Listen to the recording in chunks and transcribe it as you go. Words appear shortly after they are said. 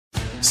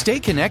Stay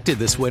connected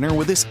this winter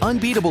with this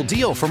unbeatable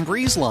deal from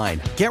BreezeLine.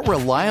 Get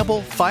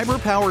reliable,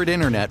 fiber-powered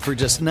internet for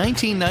just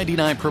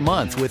 $19.99 per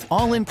month with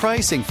all-in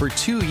pricing for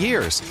 2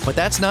 years. But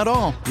that's not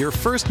all. Your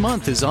first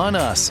month is on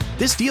us.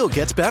 This deal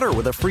gets better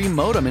with a free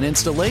modem and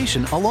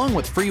installation, along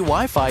with free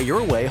Wi-Fi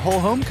your way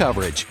whole home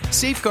coverage.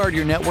 Safeguard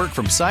your network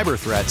from cyber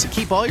threats and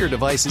keep all your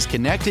devices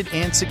connected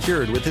and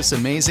secured with this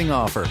amazing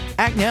offer.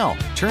 Act now.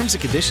 Terms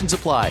and conditions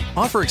apply.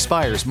 Offer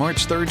expires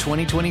March 3rd,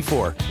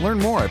 2024. Learn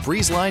more at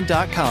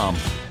breezeline.com.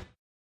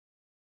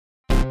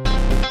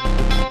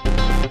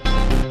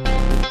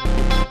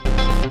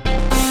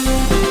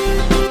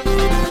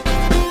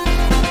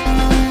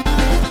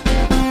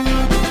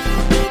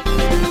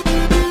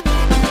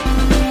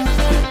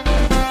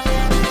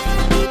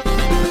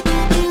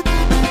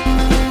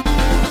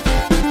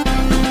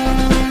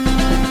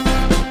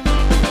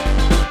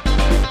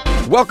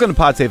 Welcome to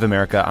Pod Save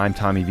America. I'm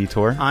Tommy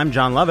Vitor. I'm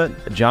John Lovett.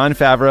 John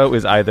Favreau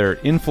is either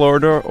in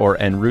Florida or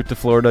en route to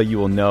Florida. You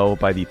will know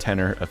by the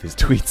tenor of his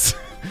tweets.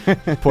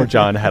 Poor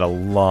John had a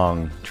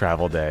long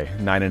travel day,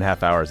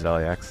 9.5 hours at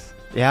LAX.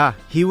 Yeah,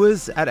 he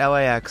was at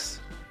LAX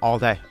all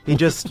day.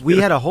 We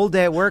had a whole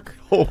day at work.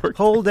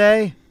 Whole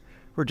day.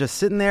 We're just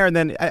sitting there, and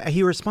then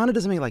he responded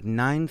to something like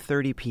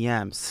 9:30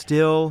 p.m.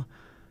 Still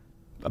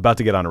about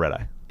to get on a red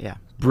eye. Yeah.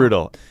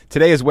 Brutal.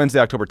 Today is Wednesday,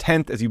 October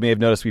 10th. As you may have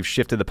noticed, we've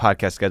shifted the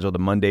podcast schedule to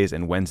Mondays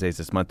and Wednesdays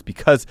this month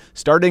because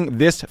starting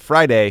this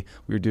Friday,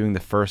 we're doing the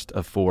first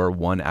of 4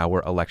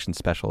 one-hour election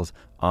specials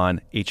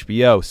on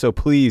HBO. So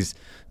please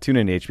tune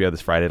in to HBO this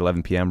Friday at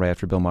 11 p.m. right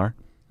after Bill Maher.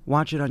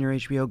 Watch it on your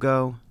HBO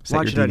Go.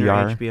 Watch it your on your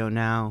DVR. HBO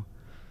Now.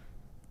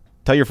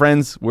 Tell your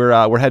friends.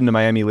 We're heading to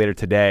Miami later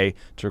today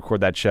to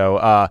record that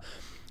show.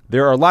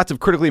 There are lots of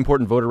critically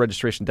important voter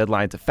registration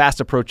deadlines fast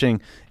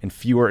approaching and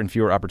fewer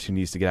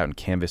opportunities to get out and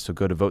canvass. So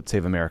go to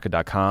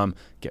votesaveamerica.com,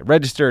 get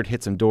registered,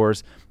 hit some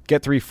doors,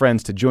 get 3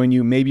 friends to join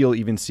you. Maybe you'll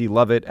even see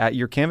Lovett at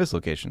your canvass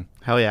location.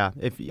 Hell yeah.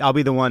 I'll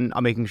be the one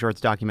making sure it's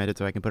documented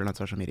so I can put it on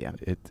social media.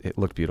 It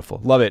looked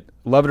beautiful. Love it.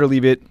 Love it or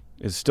leave it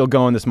is still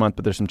going this month,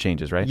 but there's some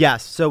changes, right?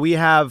 Yes. So we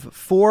have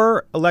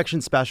 4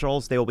 election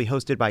specials. They will be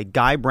hosted by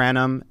Guy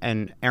Branum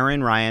and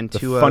Aaron Ryan. The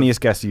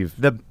funniest guests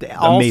the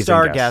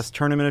all-star guests,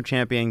 Tournament of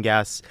Champion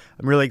guests.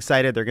 I'm really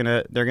excited. They're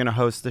gonna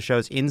host the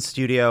shows in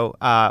studio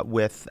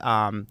with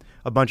a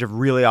bunch of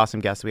really awesome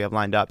guests we have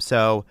lined up.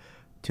 So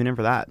tune in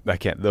for that.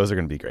 Those are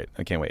going to be great.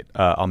 I can't wait.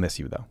 I'll miss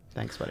you though.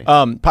 Thanks, buddy.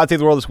 Pod Save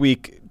the World this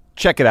week.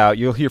 Check it out.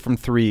 You'll hear from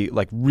 3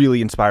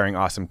 really inspiring,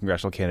 awesome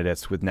congressional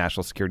candidates with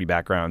national security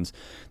backgrounds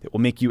that will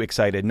make you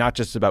excited, not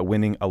just about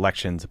winning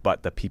elections,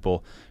 but the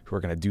people who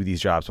are going to do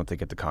these jobs once they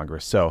get to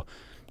Congress. So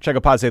check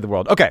out Pod Save the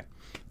World. Okay.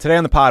 Today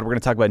on the pod, we're going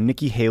to talk about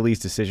Nikki Haley's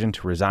decision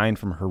to resign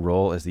from her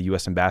role as the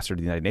U.S. ambassador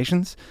to the United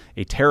Nations,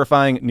 a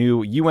terrifying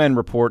new UN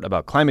report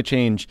about climate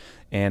change,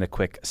 and a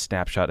quick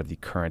snapshot of the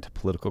current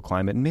political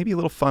climate, and maybe a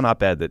little fun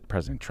op-ed that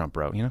President Trump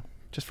wrote,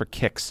 just for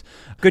kicks.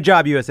 Good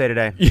job, USA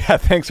Today. Yeah,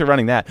 thanks for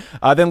running that.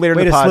 Then later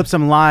in the pod... Way to slip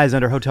some lies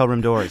under hotel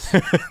room doors.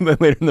 Then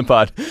later in the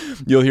pod,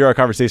 you'll hear our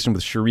conversation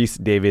with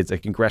Sharice Davids, a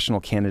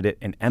congressional candidate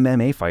and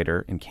MMA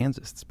fighter in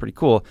Kansas. It's pretty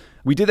cool.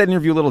 We did that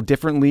interview a little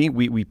differently.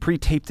 We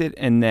pre-taped it,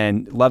 and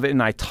then Lovett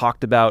and I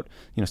talked about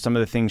some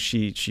of the things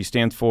she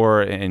stands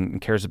for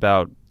and cares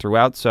about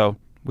throughout. So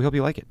we hope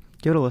you like it.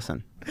 Give it a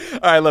listen. All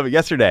right, I love it.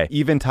 Yesterday,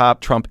 even top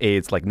Trump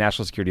aides like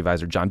National Security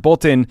Advisor John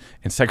Bolton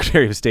and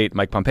Secretary of State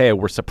Mike Pompeo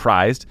were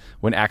surprised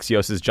when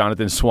Axios'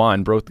 Jonathan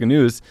Swan broke the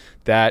news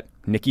that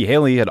Nikki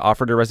Haley had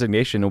offered her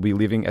resignation and will be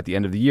leaving at the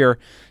end of the year.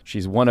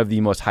 She's one of the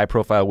most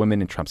high-profile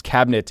women in Trump's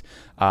cabinet,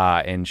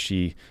 and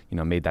she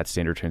made that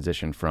standard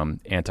transition from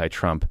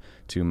anti-Trump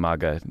to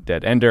MAGA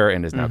dead ender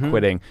and is now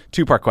quitting.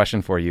 2-part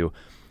question for you.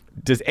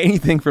 Does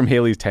anything from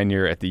Haley's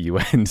tenure at the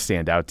UN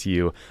stand out to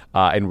you?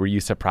 And were you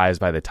surprised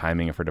by the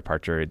timing of her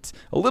departure? It's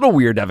a little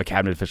weird to have a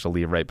cabinet official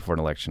leave right before an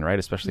election, right?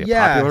 Especially a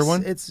popular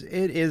one. It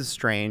is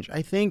strange.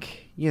 I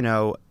think, it's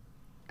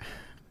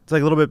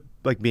like a little bit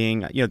like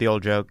being, the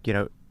old joke,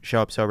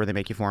 show up sober, they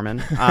make you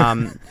foreman.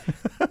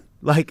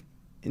 Like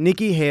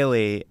Nikki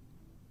Haley,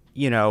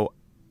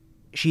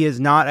 she is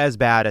not as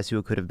bad as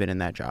who could have been in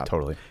that job.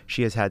 Totally.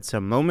 She has had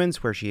some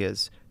moments where she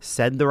has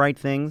said the right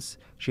things.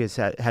 She has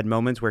had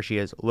moments where she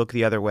has looked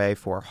the other way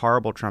for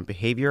horrible Trump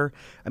behavior.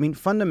 I mean,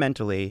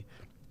 fundamentally,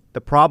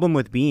 the problem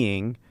with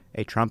being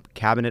a Trump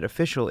cabinet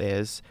official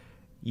is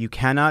you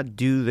cannot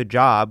do the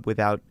job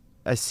without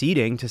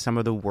acceding to some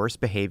of the worst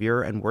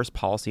behavior and worst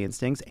policy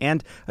instincts.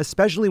 And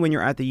especially when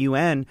you're at the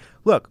UN,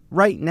 look,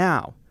 right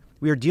now,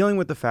 we are dealing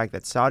with the fact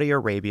that Saudi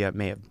Arabia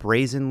may have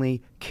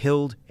brazenly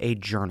killed a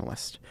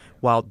journalist,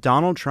 while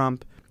Donald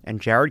Trump and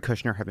Jared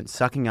Kushner have been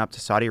sucking up to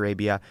Saudi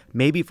Arabia,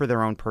 maybe for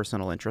their own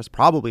personal interest,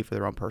 probably for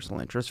their own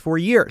personal interest, for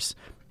years.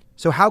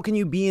 So how can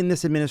you be in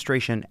this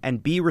administration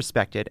and be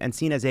respected and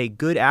seen as a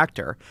good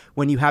actor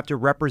when you have to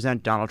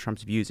represent Donald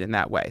Trump's views in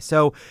that way?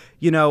 So,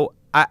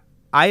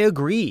 I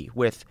agree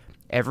with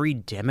every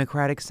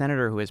Democratic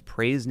senator who has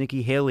praised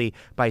Nikki Haley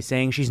by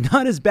saying she's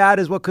not as bad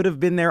as what could have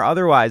been there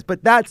otherwise.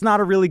 But that's not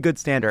a really good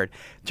standard.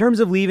 In terms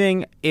of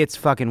leaving, it's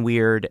fucking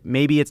weird.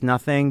 Maybe it's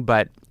nothing,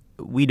 but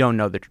we don't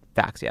know the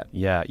facts yet.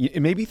 Yeah.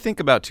 Maybe think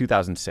about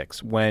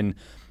 2006 when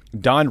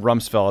Don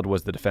Rumsfeld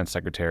was the defense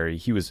secretary.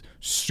 He was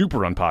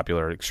super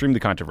unpopular, extremely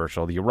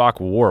controversial. The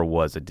Iraq War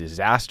was a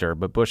disaster,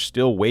 but Bush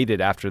still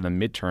waited after the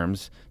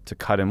midterms to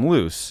cut him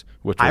loose,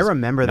 which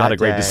was not a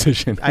great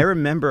decision. I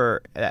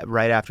remember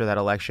right after that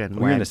election.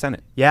 We were in the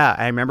Senate. Yeah,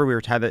 I remember we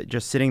were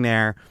just sitting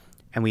there,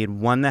 and we had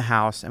won the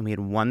House, and we had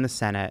won the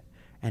Senate,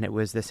 and it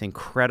was this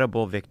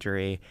incredible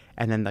victory.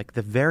 And then like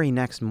the very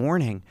next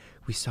morning,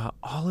 we saw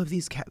all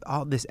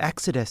this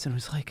exodus, and it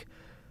was like,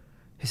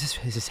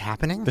 Is this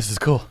happening? This is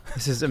cool.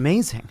 This is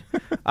amazing.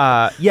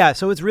 Yeah,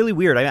 so it's really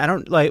weird. I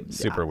don't like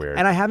super weird,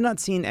 and I have not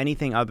seen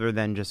anything other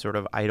than just sort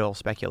of idle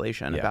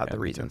speculation about the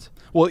reasons.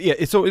 Well,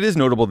 yeah. So it is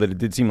notable that it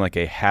did seem like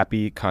a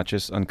happy,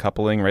 conscious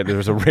uncoupling. Right, there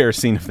was a rare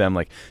scene of them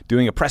like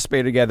doing a press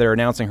bay together,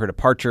 announcing her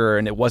departure,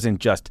 and it wasn't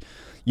just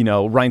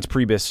Reince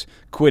Priebus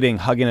quitting,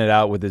 hugging it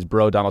out with his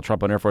bro Donald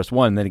Trump on Air Force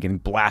One, and then getting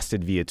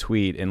blasted via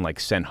tweet and like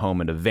sent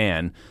home in a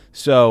van.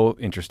 So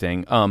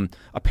interesting.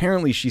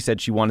 Apparently, she said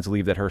she wanted to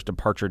leave, that her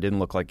departure didn't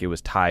look like it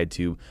was tied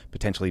to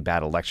potentially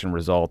bad election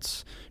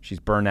results. She's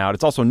burnt out.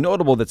 It's also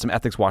notable that some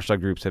ethics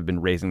watchdog groups have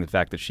been raising the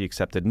fact that she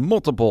accepted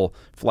multiple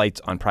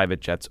flights on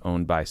private jets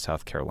owned by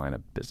South Carolina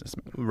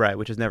businessmen. Right,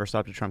 which has never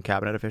stopped a Trump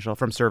cabinet official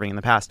from serving in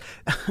the past.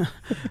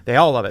 They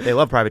all love it. They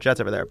love private jets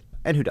over there.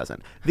 And who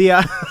doesn't?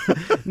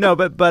 No,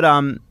 but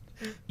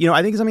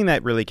I think something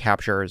that really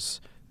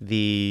captures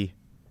the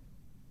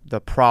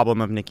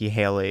problem of Nikki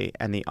Haley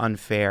and the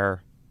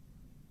unfair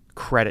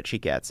credit she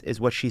gets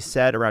is what she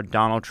said around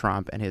Donald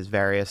Trump and his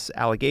various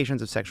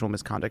allegations of sexual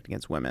misconduct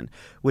against women,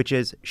 which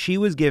is she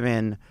was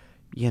given,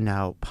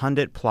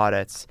 pundit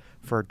plaudits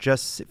for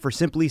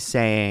simply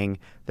saying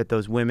that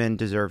those women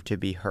deserve to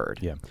be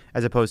heard,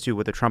 as opposed to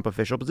with the Trump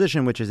official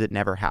position, which is it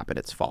never happened,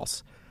 it's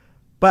false.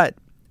 But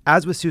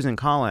as with Susan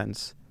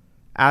Collins,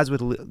 as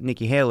with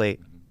Nikki Haley,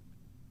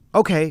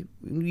 okay,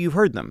 you've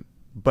heard them,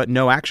 but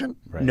no action,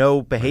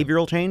 no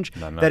behavioral change.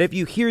 That if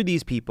you hear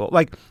these people,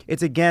 like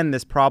it's again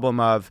this problem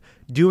of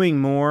doing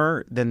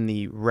more than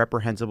the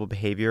reprehensible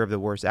behavior of the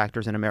worst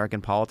actors in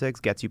American politics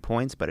gets you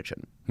points, but it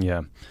shouldn't.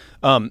 Yeah.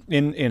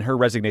 In her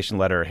resignation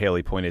letter,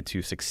 Haley pointed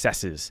to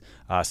successes.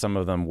 Some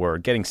of them were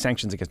getting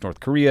sanctions against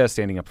North Korea,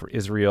 standing up for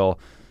Israel,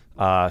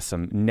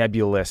 some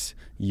nebulous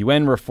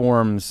UN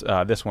reforms.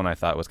 This one I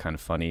thought was kind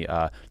of funny.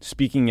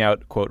 Speaking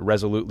out, quote,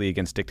 resolutely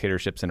against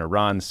dictatorships in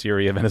Iran,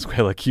 Syria,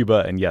 Venezuela,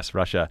 Cuba, and yes,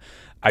 Russia.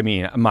 I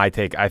mean, my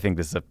take, I think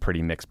this is a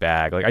pretty mixed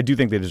bag. Like, I do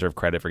think they deserve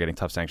credit for getting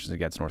tough sanctions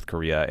against North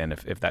Korea. And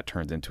if that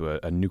turns into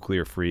a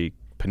nuclear-free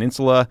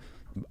peninsula,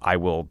 I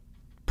will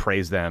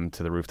praise them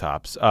to the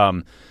rooftops.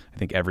 I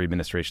think every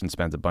administration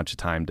spends a bunch of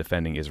time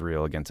defending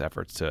Israel against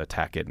efforts to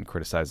attack it and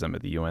criticize them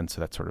at the UN.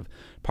 So that's sort of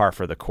par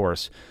for the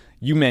course.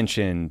 You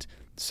mentioned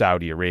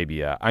Saudi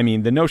Arabia. I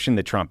mean, the notion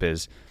that Trump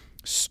has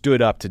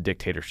stood up to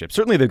dictatorship.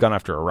 Certainly they've gone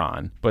after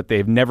Iran, but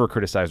they've never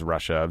criticized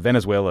Russia.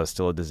 Venezuela is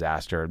still a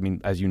disaster. I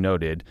mean, as you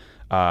noted,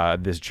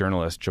 this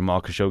journalist,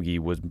 Jamal Khashoggi,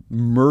 was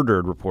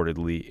murdered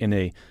reportedly in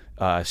a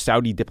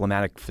Saudi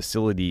diplomatic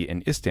facility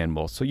in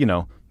Istanbul. So,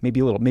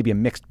 maybe a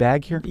mixed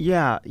bag here.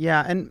 Yeah.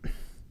 And,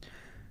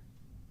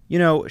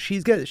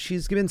 she's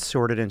been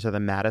sorted into the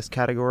maddest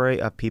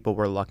category of people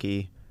we're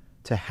lucky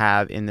to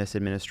have in this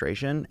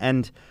administration.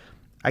 And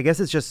I guess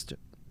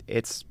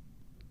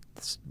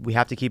we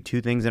have to keep two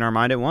things in our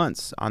mind at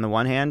once. On the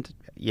one hand,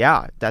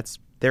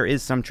 there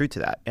is some truth to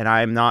that. And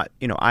I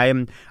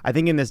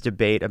think in this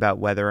debate about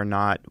whether or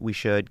not we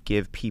should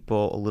give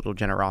people a little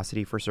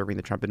generosity for serving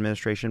the Trump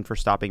administration for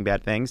stopping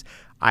bad things,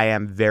 I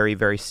am very,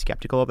 very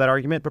skeptical of that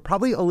argument, but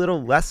probably a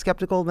little less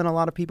skeptical than a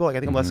lot of people. Like, I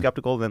think I'm less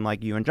skeptical than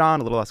like you and John,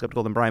 a little less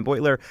skeptical than Brian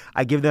Beutler.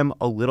 I give them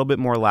a little bit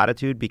more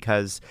latitude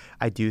because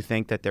I do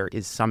think that there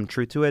is some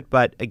truth to it.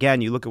 But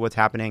again, you look at what's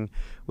happening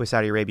with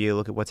Saudi Arabia, you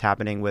look at what's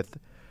happening with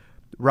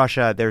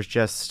Russia,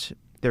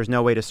 there's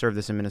no way to serve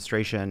this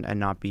administration and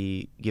not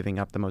be giving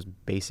up the most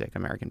basic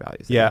American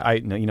values. Yeah,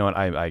 you know what?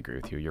 I agree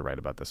with you. You're right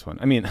about this one.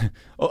 I mean,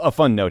 a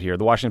fun note here.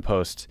 The Washington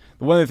Post,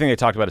 one of the things they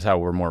talked about is how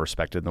we're more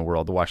respected in the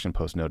world. The Washington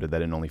Post noted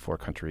that in only 4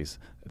 countries,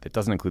 that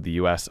doesn't include the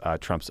U.S.,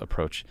 Trump's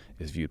approach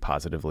is viewed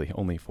positively.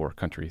 Only 4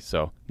 countries,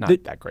 so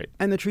not that great.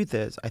 And the truth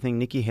is, I think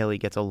Nikki Haley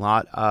gets a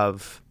lot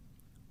of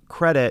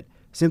credit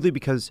simply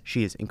because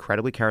she is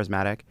incredibly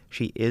charismatic.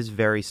 She is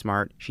very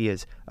smart. She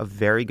is a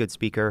very good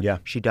speaker. Yeah.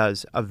 She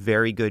does a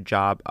very good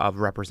job of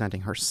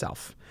representing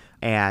herself.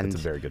 And that's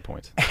a very good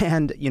point.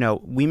 And,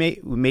 we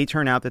may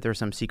turn out that there's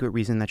some secret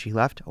reason that she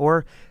left,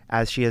 or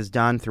as she has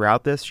done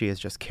throughout this, she is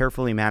just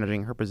carefully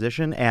managing her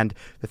position. And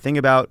the thing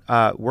about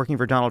working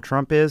for Donald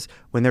Trump is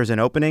when there's an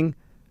opening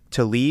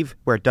to leave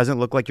where it doesn't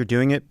look like you're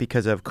doing it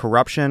because of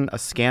corruption, a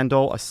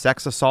scandal, a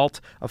sex assault,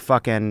 a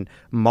fucking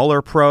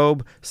Mueller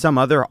probe, some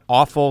other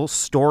awful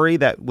story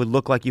that would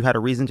look like you had a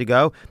reason to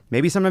go,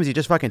 maybe sometimes you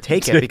just fucking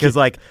take it because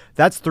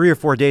that's 3 or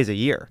 4 days a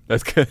year.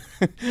 That's good.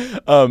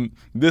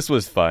 This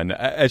was fun.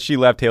 As she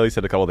left, Haley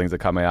said a couple of things that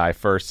caught my eye.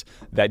 First,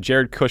 that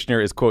Jared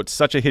Kushner is, quote,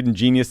 such a hidden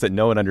genius that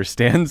no one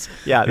understands.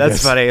 Yeah,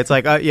 that's funny. It's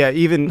like,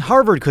 even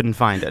Harvard couldn't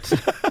find it.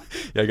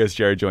 Yeah, I guess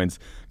Jared joins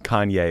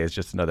Kanye as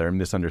just another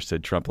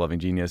misunderstood Trump-loving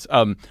genius.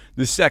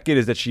 The second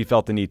is that she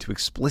felt the need to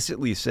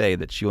explicitly say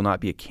that she will not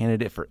be a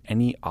candidate for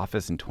any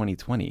office in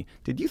 2020.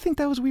 Did you think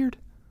that was weird?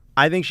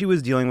 I think she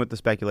was dealing with the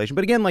speculation.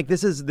 But again, like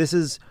this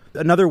is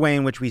another way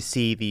in which we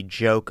see the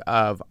joke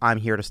of I'm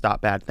here to stop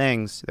bad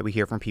things that we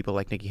hear from people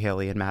like Nikki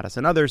Haley and Mattis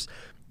and others.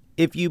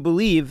 If you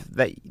believe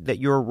that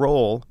your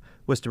role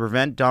was to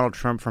prevent Donald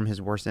Trump from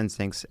his worst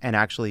instincts and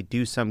actually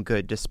do some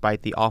good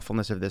despite the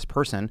awfulness of this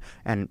person,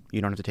 and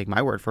you don't have to take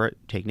my word for it,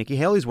 take Nikki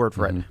Haley's word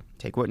for it.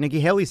 Take what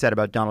Nikki Haley said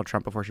about Donald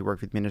Trump before she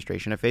worked for the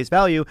administration at face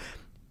value,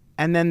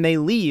 and then they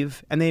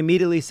leave and they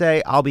immediately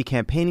say, I'll be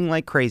campaigning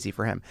like crazy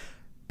for him.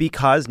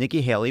 Because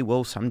Nikki Haley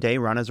will someday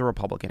run as a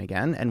Republican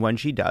again, and when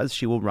she does,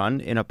 she will run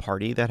in a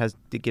party that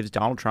gives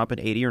Donald Trump an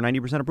 80 or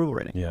 90% approval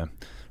rating. Yeah.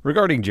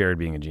 Regarding Jared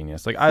being a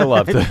genius, like I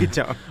love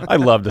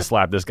to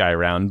slap this guy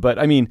around, but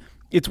I mean,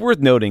 it's worth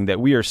noting that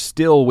we are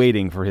still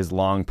waiting for his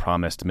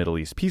long-promised Middle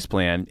East peace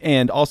plan,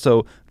 and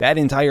also that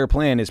entire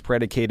plan is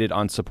predicated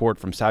on support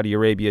from Saudi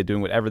Arabia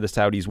doing whatever the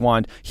Saudis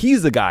want.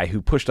 He's the guy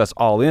who pushed us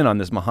all in on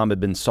this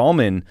Mohammed bin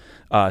Salman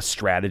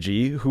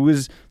strategy, who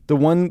is the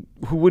one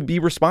who would be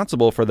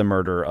responsible for the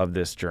murder of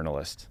this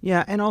journalist.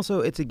 Yeah, and also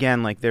it's,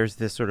 again, like there's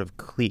this sort of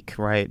clique,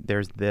 right?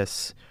 There's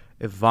this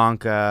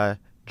Ivanka,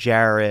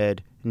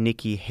 Jared,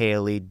 Nikki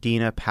Haley,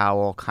 Dina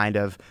Powell kind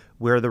of,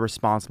 we're the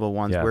responsible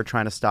ones. Yeah. We're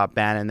trying to stop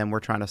Bannon, then we're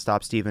trying to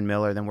stop Stephen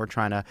Miller, then we're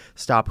trying to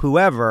stop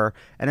whoever.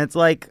 And it's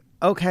like,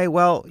 okay,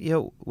 well,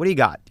 what do you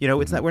got?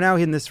 It's not. We're now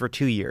in this for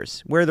 2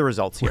 years. Where are the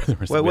results here?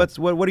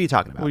 What are you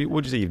talking about? What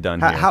would you say you've done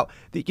here?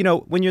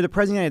 When you're the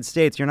president of the United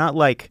States, you're not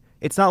like,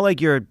 it's not like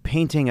you're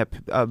painting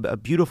a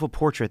beautiful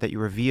portrait that you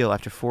reveal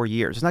after 4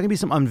 years. It's not going to be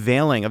some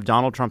unveiling of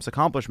Donald Trump's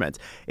accomplishments.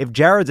 If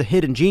Jared's a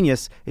hidden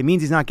genius, it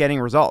means he's not getting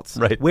results.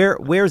 Right.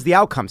 Where's the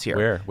outcomes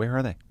here? Where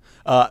are they?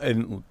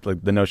 And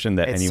like the notion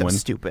that it's anyone so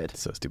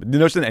stupid. The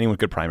notion that anyone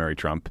could primary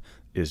Trump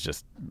is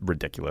just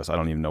ridiculous. I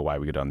don't even know why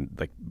we could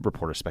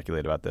reporters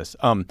speculate about this.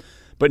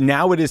 But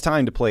now it is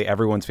time to play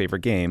everyone's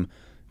favorite game.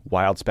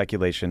 Wild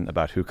speculation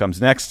about who comes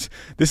next.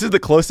 This is the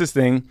closest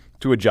thing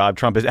to a job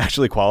Trump is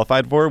actually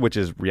qualified for, which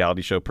is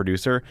reality show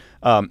producer.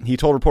 He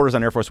told reporters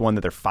on Air Force One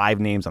that there are 5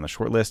 names on the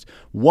short list.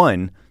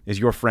 One is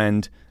your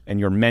friend and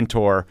your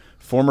mentor,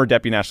 former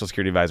Deputy National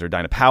Security Advisor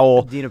Dina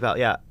Powell.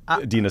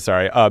 Dina,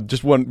 sorry.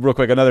 Just one real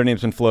quick. Another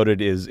name's been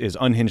floated is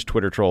unhinged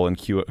Twitter troll and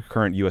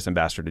current U.S.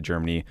 ambassador to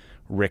Germany,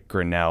 Rick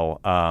Grenell.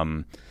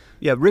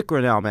 Rick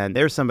Grenell, man.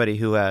 There's somebody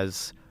who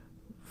has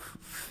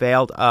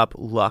failed up,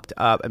 lucked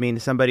up. I mean,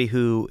 somebody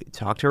who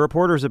talked to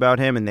reporters about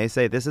him, and they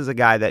say this is a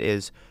guy that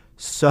is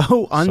so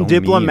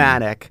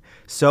undiplomatic,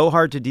 so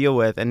hard to deal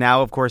with. And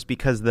now, of course,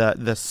 because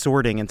the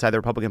sorting inside the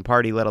Republican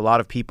Party led a lot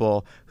of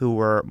people who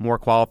were more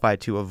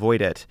qualified to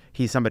avoid it,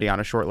 he's somebody on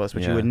a short list,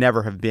 which he would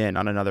never have been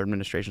on another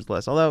administration's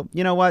list. Although,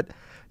 you know what?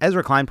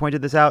 Ezra Klein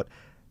pointed this out.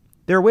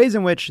 There are ways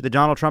in which the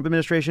Donald Trump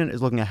administration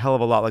is looking a hell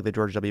of a lot like the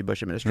George W.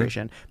 Bush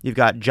administration. You've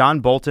got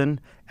John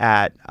Bolton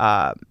at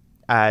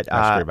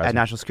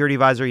National Security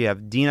Advisor. You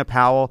have Dina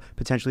Powell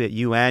potentially at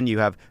UN. You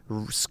have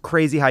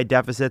crazy high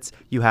deficits.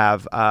 You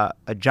have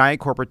a giant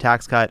corporate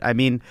tax cut. I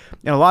mean,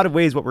 in a lot of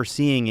ways, what we're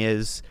seeing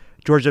is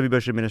George W.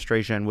 Bush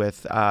administration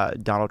with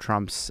Donald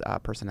Trump's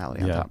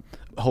personality on top.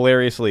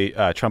 Hilariously,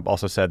 Trump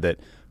also said that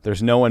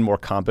there's no one more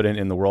competent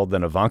in the world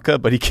than Ivanka,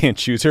 but he can't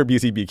choose her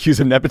because he'd be accused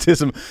of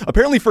nepotism,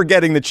 apparently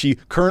forgetting that she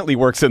currently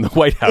works in the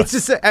White House.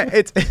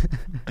 It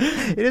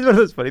is one of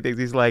those funny things.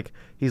 He's like,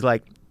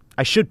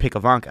 I should pick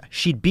Ivanka.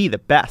 She'd be the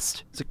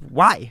best. It's like,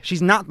 why?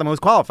 She's not the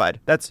most qualified.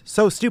 That's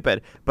so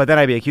stupid. But then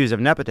I'd be accused of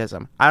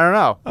nepotism. I don't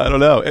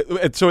know.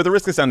 So at the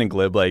risk of sounding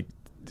glib, like,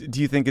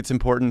 do you think it's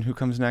important who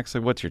comes next?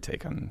 Like, what's your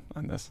take on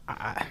this?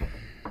 I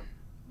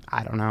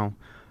don't know.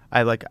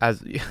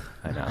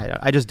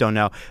 I just don't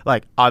know.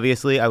 Like,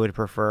 obviously, I would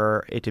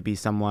prefer it to be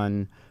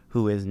someone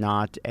who is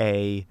not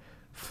a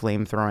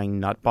flame-throwing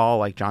nutball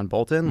like John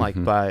Bolton.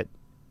 Like, but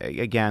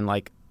again,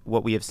 like,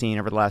 what we have seen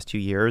over the last 2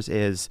 years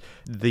is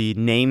the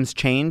names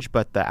change,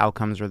 but the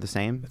outcomes are the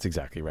same. That's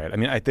exactly right. I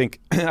mean, I think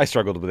I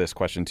struggled with this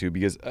question too,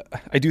 because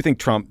I do think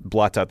Trump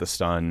blots out the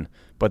stun,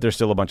 but there's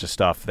still a bunch of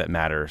stuff that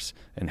matters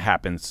and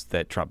happens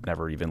that Trump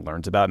never even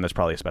learns about. And that's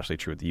probably especially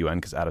true at the UN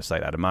because out of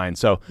sight, out of mind.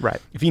 So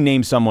if he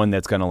names someone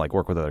that's going to like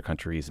work with other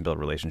countries and build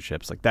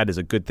relationships, like that is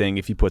a good thing.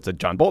 If he puts a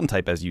John Bolton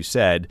type, as you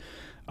said,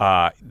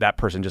 that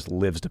person just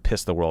lives to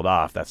piss the world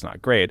off. That's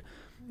not great.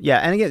 Yeah,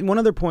 and again, one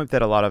other point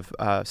that a lot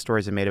of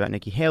stories have made about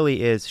Nikki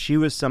Haley is she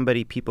was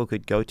somebody people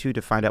could go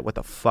to find out what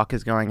the fuck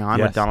is going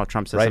on when Donald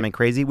Trump says something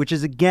crazy, which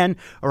is, again,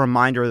 a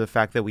reminder of the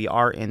fact that we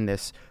are in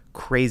this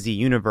crazy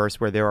universe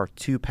where there are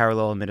 2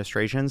 parallel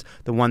administrations,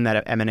 the one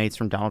that emanates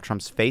from Donald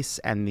Trump's face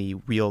and the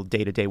real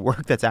day-to-day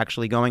work that's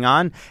actually going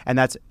on. And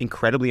that's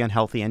incredibly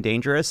unhealthy and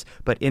dangerous.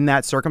 But in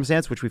that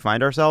circumstance, which we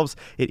find ourselves,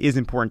 it is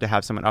important to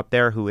have someone up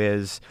there who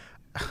is...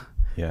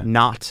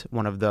 not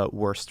one of the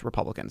worst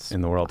Republicans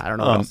in the world. I don't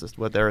know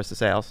what there is to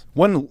say else.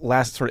 One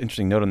last sort of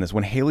interesting note on this.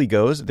 When Haley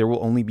goes, there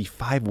will only be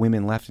 5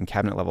 women left in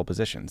cabinet-level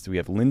positions. We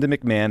have Linda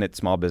McMahon at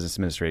Small Business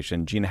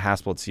Administration, Gina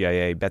Haspel at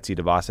CIA, Betsy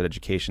DeVos at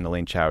Education,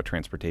 Elaine Chao at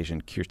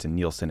Transportation, Kirsten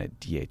Nielsen at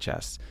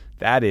DHS.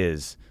 That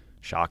is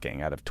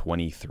shocking out of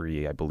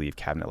 23, I believe,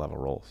 cabinet-level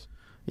roles.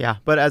 Yeah,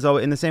 but as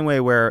in the same way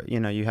where,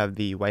 you have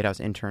the White House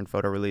intern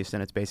photo released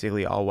and it's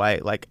basically all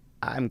white, like,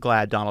 I'm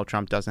glad Donald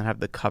Trump doesn't have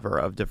the cover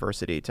of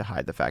diversity to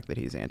hide the fact that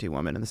he's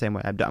anti-woman. In the same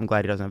way, I'm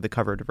glad he doesn't have the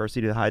cover of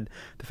diversity to hide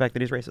the fact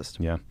that he's racist.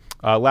 Yeah.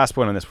 Last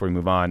point on this before we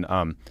move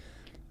on.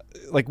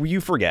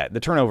 You forget,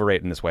 the turnover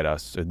rate in this White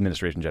House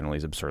administration generally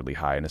is absurdly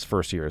high. In his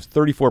first year is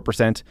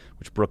 34%,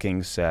 which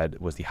Brookings said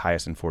was the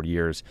highest in 40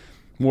 years.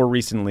 More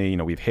recently,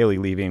 we have Haley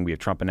leaving. We have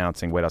Trump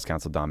announcing White House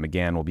counsel Don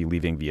McGahn will be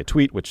leaving via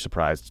tweet, which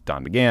surprised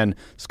Don McGahn.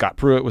 Scott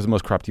Pruitt was the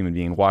most corrupt human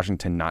being in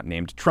Washington, not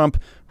named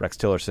Trump. Rex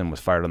Tillerson was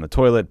fired on the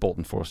toilet.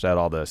 Bolton forced out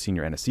all the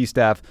senior NSC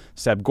staff.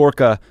 Seb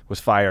Gorka was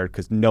fired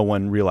because no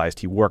one realized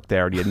he worked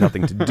there and he had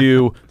nothing to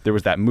do. There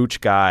was that Mooch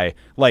guy.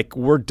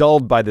 We're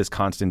dulled by this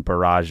constant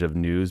barrage of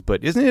news,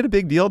 but isn't it a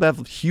big deal to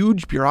have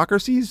huge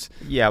bureaucracies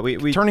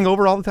we turning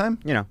over all the time?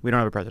 We don't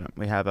have a president.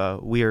 We have a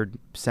weird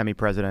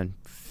semi-president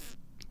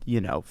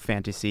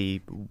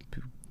fantasy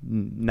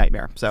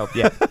nightmare. So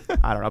yeah,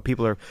 I don't know.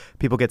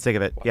 People get sick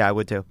of it. Yeah, I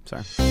would too.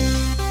 Sorry.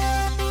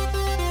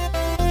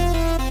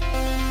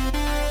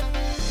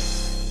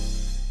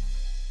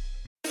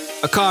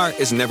 A car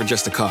is never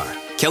just a car.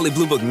 Kelley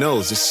Blue Book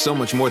knows it's so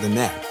much more than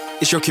that.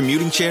 It's your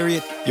commuting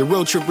chariot, your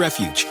road trip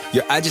refuge,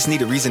 your I just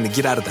need a reason to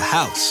get out of the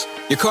house.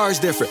 Your car is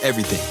there for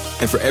everything.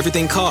 And for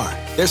everything car,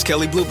 there's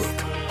Kelley Blue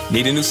Book.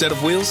 Need a new set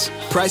of wheels?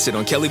 Price it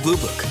on Kelley Blue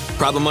Book.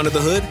 Problem under the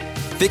hood?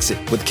 Fix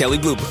it with Kelley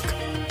Blue Book.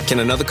 Can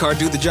another car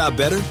do the job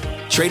better?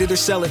 Trade it or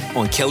sell it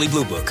on Kelley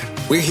Blue Book.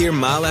 We're here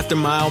mile after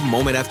mile,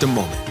 moment after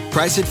moment.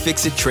 Price it,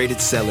 fix it, trade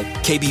it, sell it.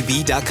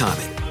 KBB.com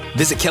it.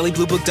 Visit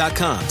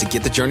KelleyBlueBook.com to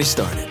get the journey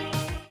started.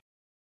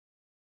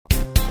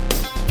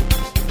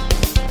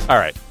 All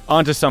right,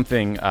 on to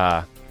something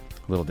a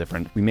little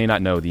different. We may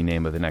not know the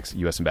name of the next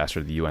U.S. ambassador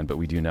to the UN, but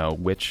we do know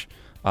which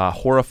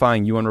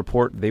horrifying UN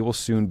report they will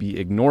soon be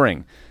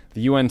ignoring.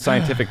 The UN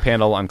Scientific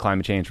Panel on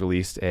Climate Change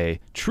released a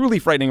truly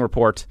frightening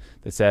report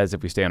that says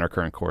if we stay on our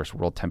current course,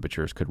 world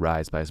temperatures could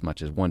rise by as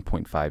much as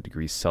 1.5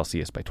 degrees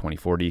Celsius by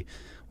 2040.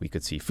 We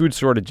could see food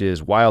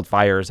shortages,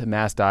 wildfires,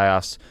 mass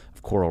die-offs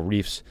of coral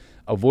reefs.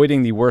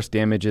 Avoiding the worst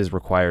damages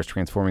requires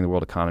transforming the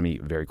world economy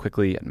very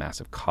quickly at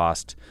massive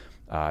cost.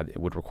 It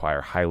would require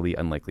highly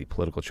unlikely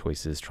political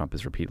choices. Trump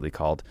has repeatedly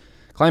called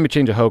climate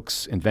change a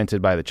hoax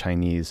invented by the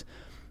Chinese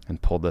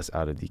and pulled us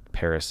out of the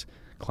Paris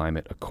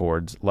Climate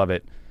Accords. Love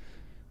it.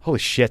 Holy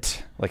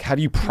shit. How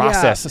do you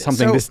process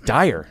something this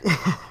dire?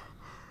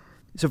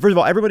 So first of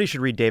all, everybody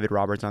should read David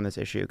Roberts on this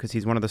issue because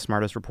he's one of the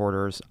smartest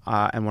reporters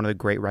and one of the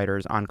great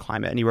writers on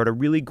climate. And he wrote a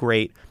really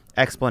great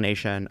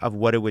explanation of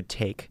what it would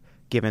take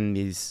given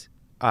these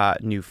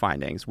new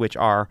findings, which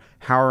are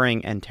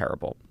harrowing and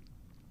terrible.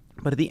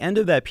 But at the end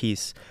of that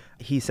piece,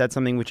 he said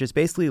something which is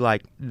basically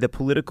the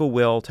political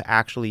will to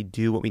actually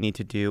do what we need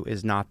to do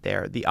is not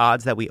there. The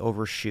odds that we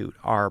overshoot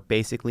are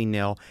basically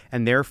nil.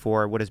 And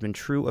therefore, what has been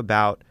true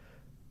about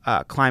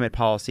climate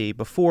policy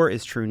before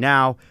is true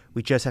now.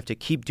 We just have to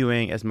keep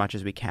doing as much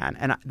as we can.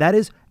 And that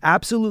is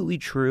absolutely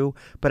true,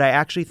 but I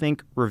actually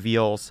think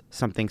reveals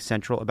something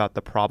central about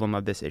the problem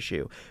of this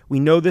issue. We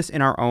know this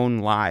in our own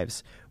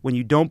lives. When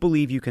you don't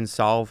believe you can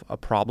solve a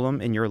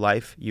problem in your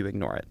life, you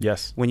ignore it.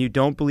 Yes. When you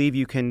don't believe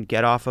you can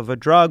get off of a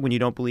drug, when you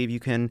don't believe you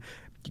can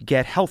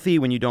get healthy,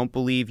 when you don't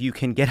believe you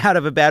can get out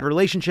of a bad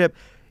relationship,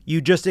 you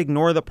just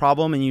ignore the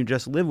problem and you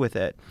just live with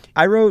it.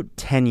 I wrote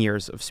 10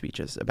 years of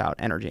speeches about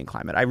energy and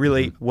climate. I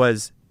really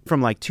was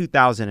from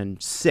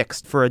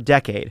 2006 for a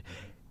decade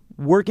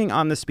working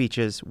on the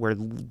speeches where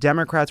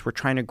Democrats were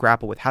trying to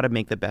grapple with how to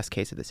make the best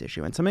case of this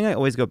issue. And something I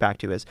always go back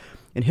to is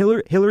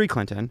Hillary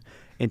Clinton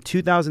in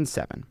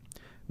 2007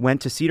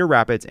 went to Cedar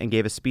Rapids and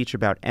gave a speech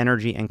about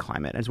energy and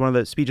climate. And it's one of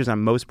the speeches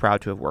I'm most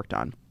proud to have worked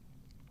on.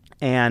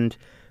 And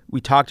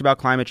we talked about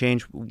climate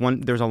change.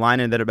 There's a line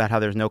in that about how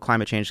there's no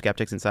climate change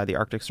skeptics inside the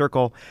Arctic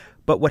Circle.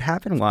 But what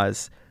happened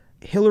was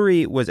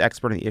Hillary was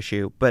expert on the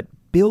issue, but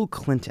Bill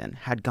Clinton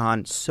had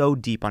gone so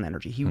deep on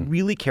energy. He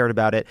really cared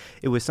about it.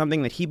 It was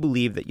something that he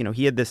believed that,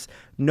 he had this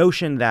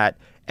notion that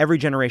every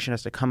generation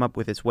has to come up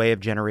with its way of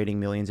generating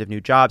millions of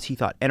new jobs. He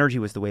thought energy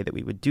was the way that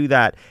we would do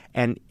that.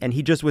 And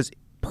he just was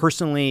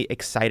personally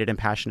excited and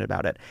passionate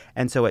about it.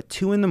 And so at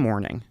 2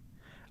 a.m,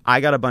 I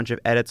got a bunch of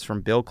edits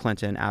from Bill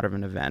Clinton out of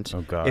an event.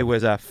 Oh, God. It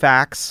was a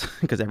fax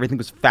because everything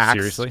was faxed.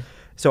 Seriously?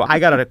 So I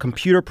got a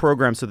computer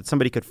program so that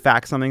somebody could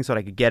fax something so that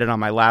I could get it on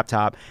my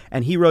laptop.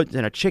 And he wrote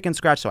in a chicken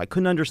scratch so I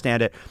couldn't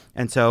understand it.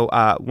 And so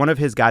one of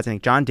his guys, I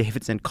think John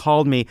Davidson,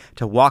 called me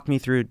to walk me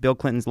through Bill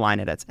Clinton's line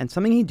edits. And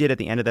something he did at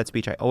the end of that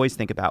speech I always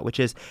think about, which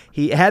is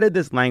he added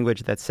this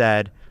language that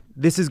said,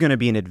 this is going to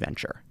be an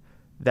adventure.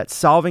 That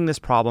solving this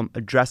problem,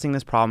 addressing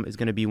this problem is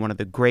going to be one of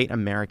the great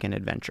American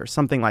adventures,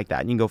 something like that.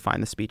 And you can go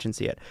find the speech and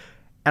see it.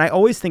 And I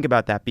always think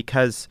about that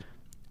because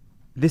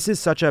this is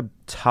such a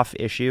tough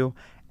issue.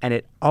 and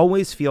it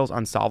always feels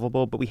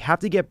unsolvable, but we have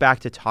to get back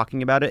to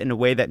talking about it in a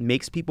way that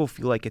makes people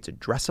feel like it's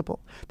addressable,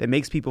 that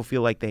makes people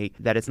feel like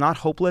that it's not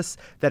hopeless,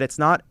 that it's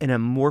not an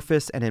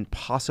amorphous and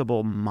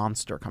impossible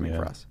monster coming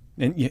for us.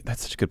 And yeah,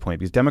 that's such a good point,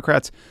 because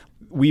Democrats,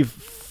 we've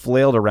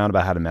flailed around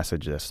about how to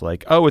message this.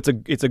 Like, oh, it's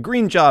a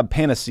green job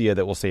panacea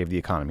that will save the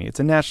economy. It's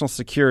a national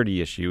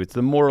security issue. It's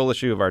the moral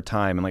issue of our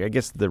time. And like, I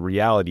guess the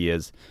reality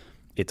is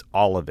it's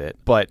all of it.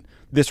 But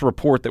this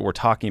report that we're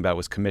talking about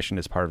was commissioned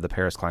as part of the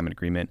Paris Climate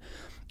Agreement.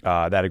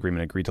 That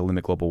agreement agreed to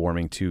limit global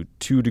warming to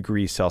 2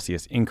 degrees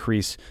Celsius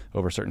increase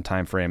over a certain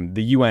time frame.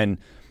 The UN,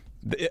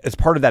 as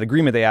part of that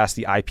agreement, they asked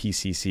the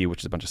IPCC,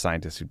 which is a bunch of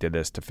scientists who did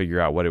this, to figure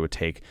out what it would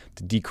take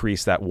to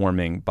decrease that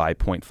warming by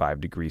 0.5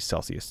 degrees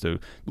Celsius, to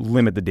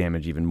limit the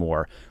damage even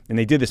more. And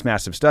they did this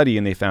massive study,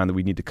 and they found that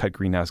we need to cut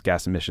greenhouse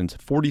gas emissions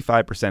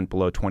 45%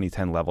 below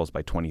 2010 levels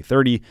by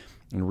 2030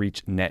 and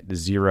reach net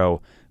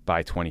zero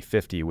by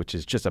 2050, which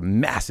is just a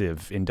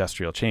massive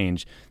industrial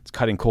change. It's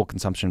cutting coal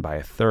consumption by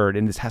 1/3,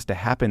 and this has to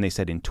happen, they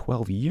said, in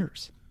 12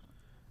 years.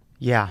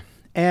 Yeah,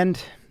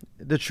 and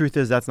the truth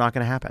is that's not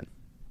going to happen.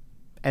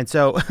 And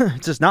so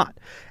it's just not.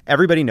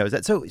 Everybody knows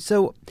that.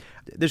 So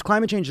there's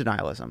climate change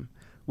denialism,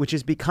 which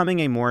is becoming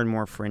a more and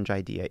more fringe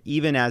idea,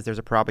 even as there's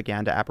a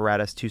propaganda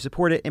apparatus to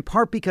support it, in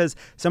part because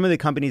some of the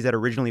companies that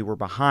originally were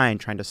behind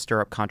trying to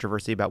stir up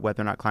controversy about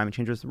whether or not climate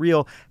change was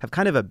real have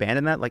kind of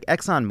abandoned that. Like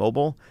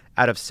ExxonMobil,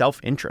 out of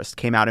self-interest,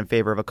 came out in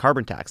favor of a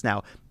carbon tax.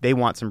 Now, they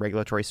want some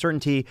regulatory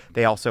certainty.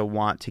 They also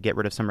want to get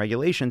rid of some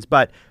regulations,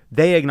 but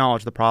they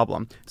acknowledge the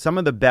problem. Some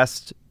of the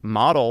best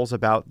models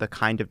about the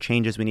kind of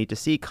changes we need to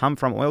see come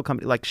from oil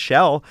companies like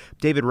Shell.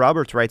 David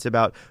Roberts writes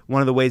about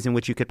one of the ways in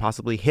which you could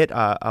possibly hit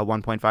a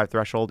 1.5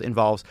 threshold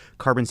involves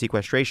carbon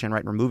sequestration,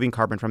 right? Removing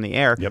carbon from the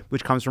air,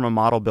 which comes from a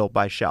model built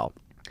by Shell.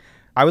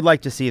 I would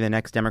like to see the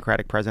next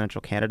Democratic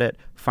presidential candidate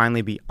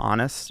finally be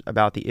honest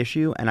about the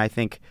issue. And I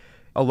think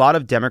a lot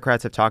of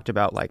Democrats have talked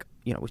about, like,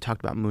 you know, we've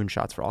talked about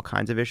moonshots for all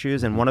kinds of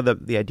issues. And one of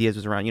the ideas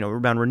was around,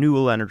 around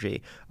renewable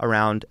energy,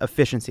 around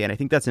efficiency. And I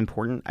think that's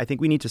important. I think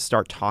we need to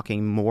start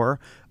talking more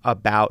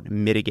about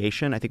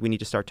mitigation. I think we need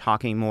to start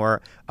talking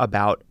more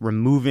about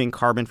removing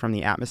carbon from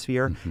the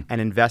atmosphere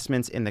and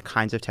investments in the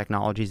kinds of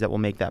technologies that will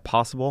make that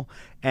possible.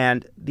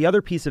 And the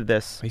other piece of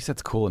this... At least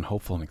that's cool and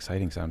hopeful and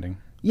exciting sounding.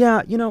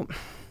 Yeah,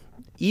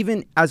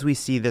 even as we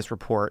see this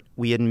report,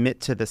 we admit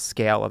to the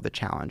scale of the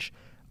challenge.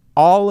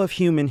 All of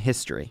human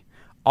history,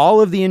 all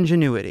of the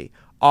ingenuity,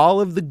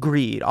 all of the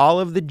greed, all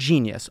of the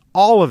genius,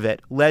 all of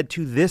it led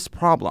to this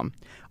problem.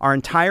 Our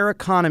entire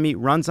economy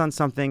runs on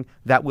something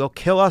that will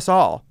kill us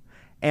all.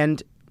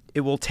 And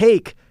it will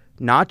take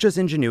not just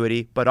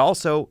ingenuity, but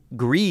also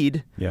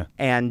greed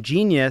and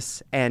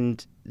genius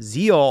and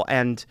zeal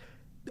and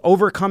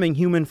overcoming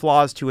human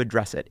flaws to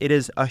address it. It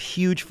is a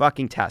huge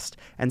fucking test.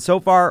 And so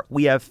far,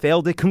 we have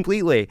failed it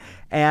completely.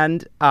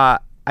 And I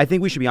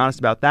think we should be honest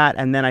about that.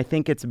 And then I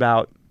think it's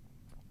about...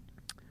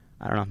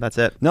 I don't know. That's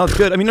it. No, it's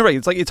good. I mean, you're right.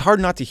 It's like it's hard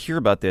not to hear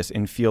about this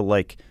and feel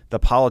like the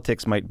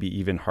politics might be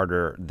even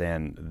harder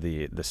than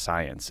the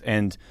science.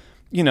 And,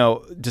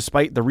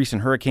 despite the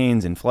recent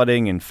hurricanes and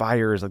flooding and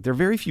fires, like there are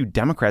very few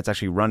Democrats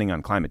actually running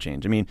on climate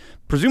change. I mean,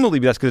 presumably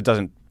that's because it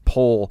doesn't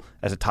poll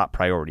as a top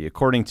priority.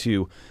 According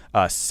to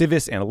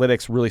Civis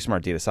Analytics, really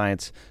smart data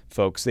science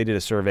folks, they did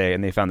a survey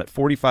and they found that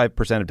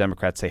 45% of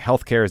Democrats say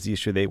healthcare is the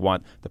issue they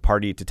want the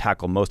party to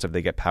tackle most if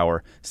they get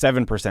power.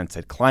 7%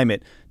 said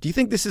climate. Do you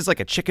think this is like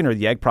a chicken or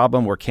the egg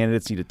problem where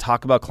candidates need to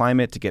talk about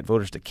climate to get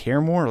voters to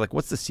care more? Like,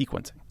 what's the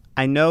sequencing?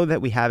 I know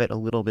that we have it a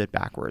little bit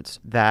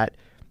backwards, that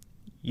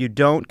you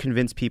don't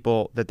convince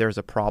people that there's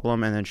a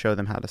problem and then show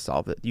them how to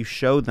solve it. You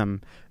show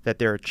them that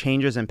there are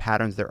changes and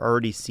patterns they're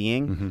already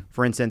seeing.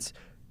 For instance,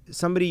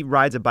 somebody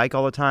rides a bike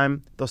all the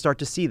time, they'll start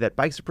to see that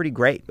bikes are pretty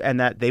great and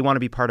that they want to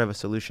be part of a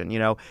solution.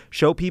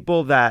 Show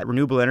people that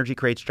renewable energy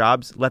creates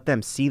jobs, let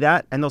them see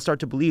that, and they'll start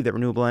to believe that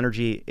renewable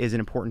energy is an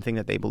important thing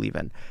that they believe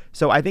in.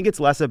 So I think it's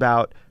less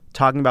about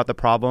talking about the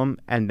problem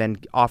and then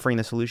offering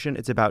the solution.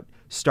 It's about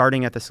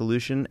starting at the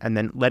solution and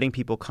then letting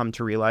people come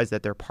to realize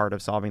that they're part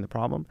of solving the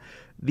problem.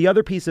 The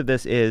other piece of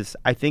this is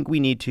I think we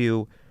need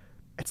to...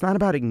 It's not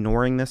about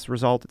ignoring this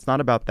result. It's not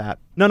about that.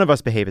 None of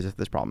us behave as if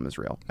this problem is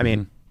real. I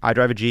mean, I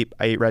drive a Jeep,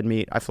 I eat red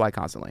meat, I fly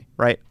constantly,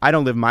 right? I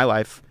don't live my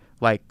life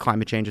like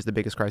climate change is the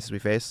biggest crisis we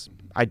face.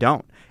 I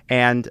don't.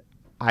 And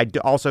I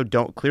also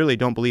clearly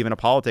don't believe in a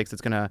politics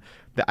that's going to,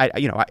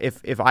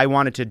 if I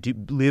wanted to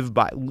live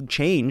by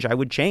change, I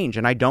would change.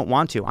 And I don't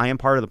want to. I am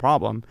part of the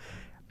problem.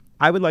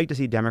 I would like to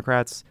see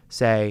Democrats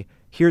say,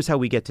 here's how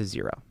we get to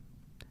zero.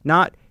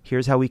 Not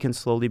here's how we can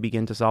slowly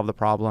begin to solve the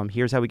problem.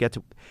 Here's how we get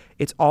to...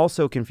 It's all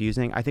so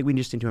confusing. I think we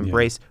just need to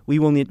embrace... We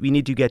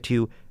need to get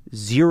to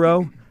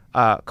zero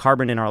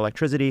carbon in our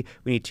electricity.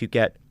 We need to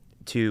get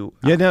to...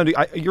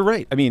 You're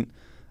right. I mean,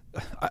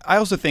 I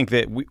also think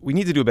that we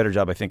need to do a better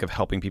job, I think, of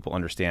helping people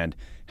understand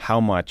how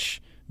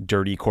much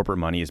dirty corporate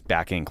money is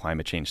backing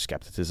climate change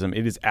skepticism.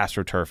 It is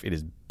AstroTurf. It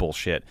is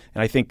bullshit.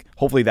 And I think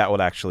hopefully that would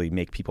actually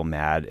make people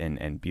mad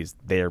and because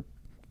they're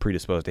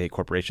predisposed to hate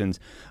corporations.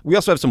 We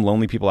also have some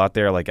lonely people out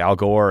there like Al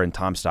Gore and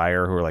Tom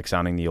Steyer who are like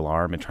sounding the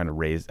alarm and trying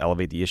to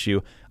elevate the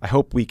issue. I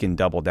hope we can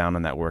double down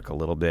on that work a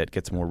little bit,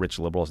 get some more rich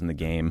liberals in the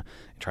game,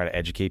 and try to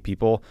educate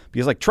people.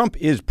 Because like Trump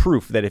is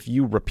proof that if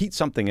you repeat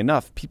something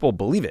enough, people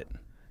believe it.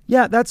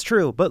 Yeah, that's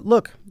true. But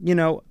look,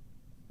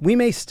 we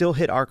may still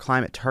hit our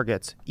climate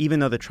targets, even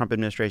though the Trump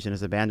administration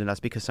has abandoned us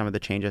because some of the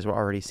changes we're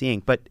already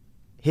seeing. But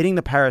hitting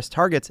the Paris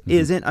targets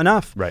isn't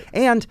enough. Right.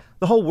 And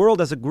the whole world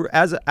as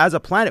a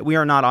planet, we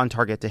are not on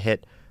target to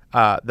hit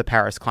the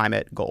Paris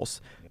climate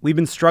goals. We've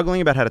been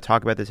struggling about how to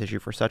talk about this issue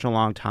for such a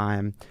long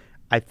time.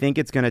 I think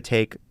it's going to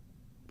take...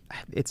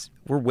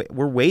 We're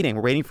waiting.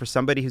 We're waiting for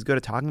somebody who's good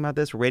at talking about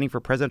this. We're waiting for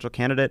a presidential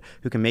candidate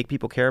who can make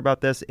people care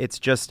about this. It's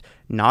just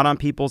not on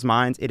people's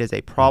minds. It is a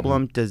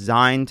problem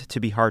designed to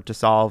be hard to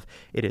solve.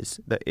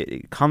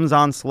 It comes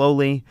on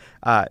slowly.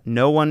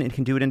 No one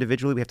can do it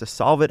individually. We have to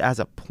solve it as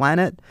a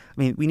planet. I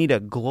mean, we need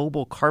a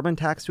global carbon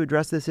tax to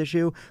address this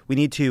issue. We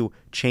need to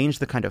change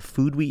the kind of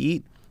food we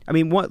eat. I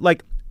mean,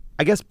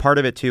 I guess part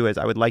of it too is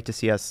I would like to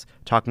see us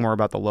talk more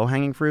about the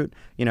low-hanging fruit.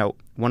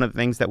 One of the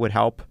things that would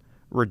help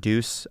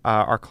reduce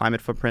our climate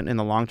footprint in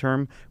the long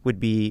term would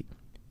be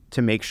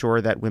to make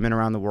sure that women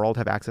around the world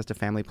have access to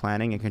family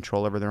planning and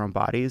control over their own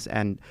bodies.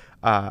 And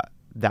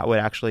that would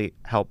actually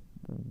help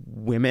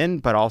women,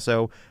 but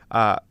also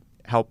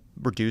help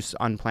reduce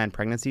unplanned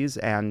pregnancies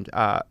and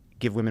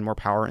give women more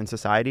power in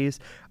societies.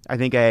 I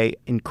think an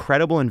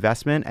incredible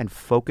investment and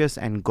focus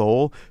and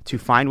goal to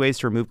find ways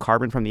to remove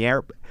carbon from the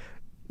air.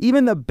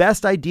 Even the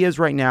best ideas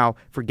right now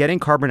for getting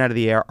carbon out of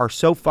the air are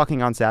so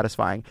fucking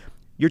unsatisfying.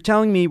 You're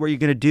telling me what you're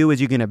going to do is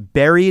you're going to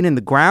bury it in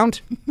the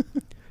ground?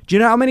 Do you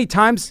know how many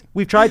times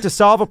we've tried to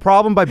solve a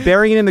problem by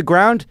burying it in the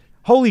ground?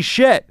 Holy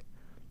shit.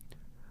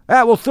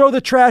 We'll throw the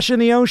trash in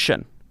the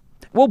ocean.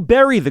 We'll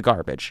bury the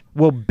garbage.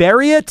 We'll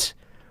bury it?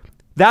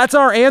 That's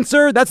our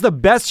answer? That's the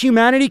best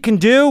humanity can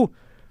do?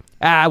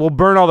 We'll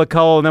burn all the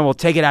coal and then we'll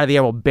take it out of the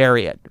air. We'll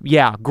bury it.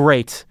 Yeah,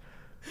 great.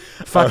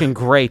 Fucking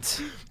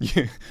great.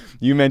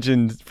 You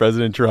mentioned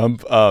President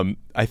Trump.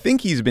 I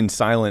think he's been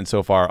silent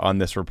so far on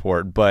this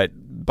report, but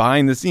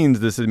behind the scenes,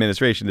 this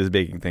administration is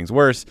making things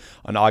worse.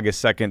 On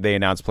August 2nd, they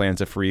announced plans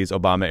to freeze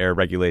Obama-era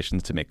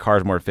regulations to make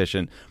cars more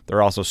efficient.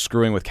 They're also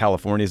screwing with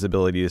California's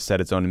ability to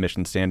set its own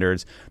emission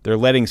standards. They're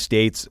letting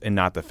states and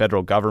not the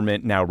federal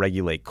government now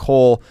regulate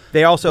coal.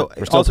 We're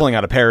still pulling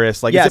out of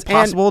Paris. Is it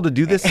possible to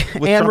do this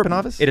with Trump in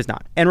office? It is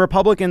not. And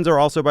Republicans are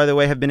also, by the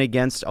way, have been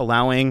against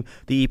allowing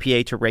the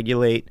EPA to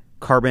regulate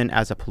carbon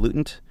as a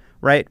pollutant.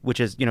 Right, which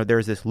is,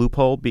 there's this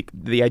loophole.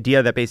 The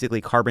idea that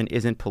basically carbon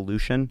isn't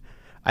pollution,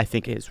 I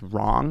think, is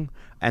wrong.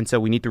 And so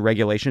we need the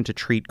regulation to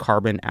treat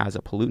carbon as a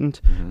pollutant.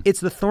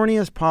 It's the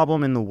thorniest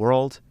problem in the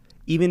world.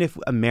 Even if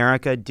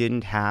America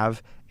didn't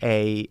have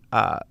a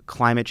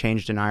climate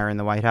change denier in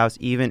the White House,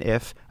 even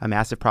if a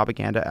massive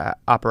propaganda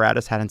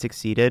apparatus hadn't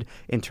succeeded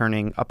in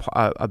turning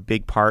a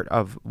big part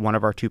of one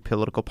of our two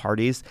political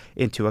parties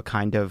into a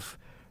kind of,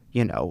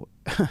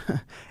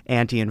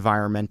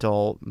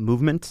 anti-environmental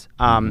movement.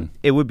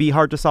 It would be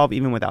hard to solve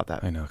even without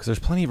that. I know, because there's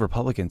plenty of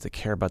Republicans that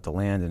care about the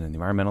land and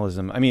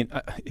environmentalism. I mean,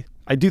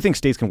 I do think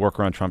states can work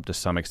around Trump to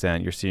some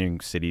extent. You're seeing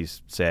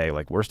cities say,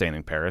 we're staying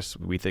in Paris.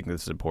 We think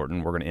this is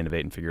important. We're going to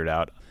innovate and figure it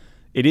out.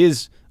 It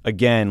is,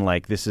 again,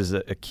 this is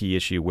a key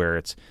issue where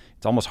it's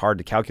almost hard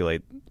to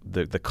calculate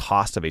the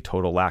cost of a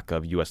total lack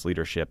of U.S.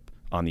 leadership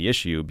on the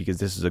issue, because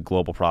this is a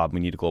global problem.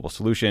 We need a global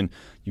solution.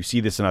 You see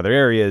this in other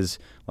areas,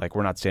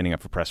 we're not standing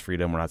up for press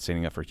freedom. We're not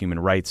standing up for human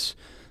rights.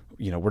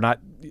 We're not.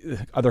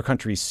 Other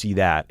countries see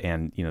that,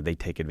 and they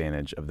take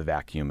advantage of the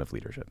vacuum of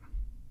leadership.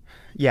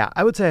 Yeah,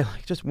 I would say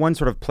just one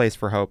sort of place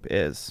for hope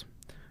is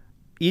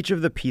each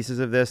of the pieces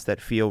of this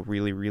that feel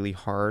really, really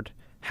hard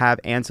have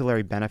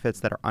ancillary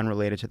benefits that are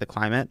unrelated to the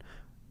climate.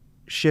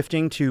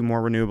 Shifting to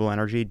more renewable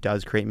energy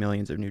does create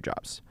millions of new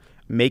jobs.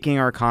 Making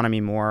our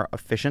economy more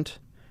efficient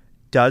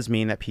does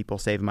mean that people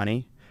save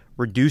money.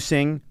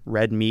 Reducing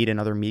red meat and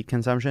other meat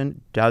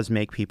consumption does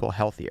make people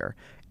healthier.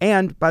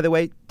 And, by the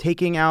way,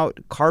 taking out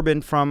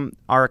carbon from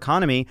our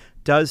economy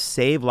does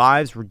save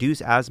lives, reduce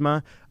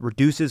asthma,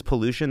 reduces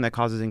pollution that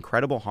causes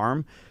incredible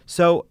harm.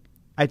 So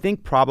I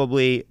think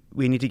probably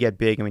we need to get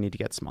big and we need to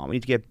get small. We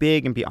need to get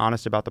big and be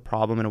honest about the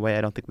problem in a way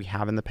I don't think we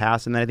have in the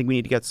past. And then I think we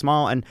need to get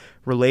small and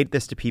relate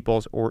this to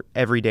people's or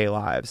everyday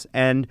lives.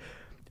 And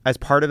as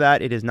part of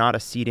that, it is not a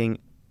ceding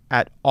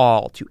at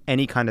all to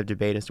any kind of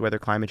debate as to whether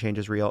climate change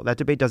is real. That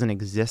debate doesn't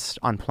exist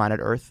on planet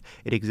Earth.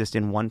 It exists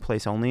in one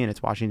place only, and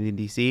it's Washington,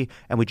 D.C.,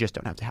 and we just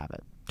don't have to have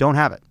it. Don't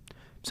have it.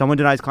 Someone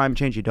denies climate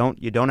change, you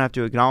don't have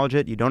to acknowledge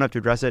it. You don't have to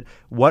address it.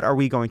 What are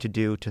we going to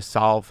do to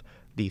solve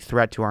the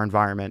threat to our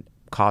environment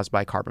caused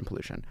by carbon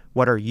pollution?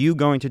 What are you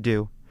going to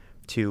do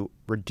to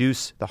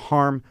reduce the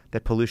harm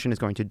that pollution is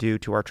going to do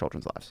to our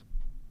children's lives?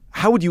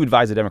 How would you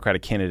advise a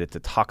Democratic candidate to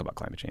talk about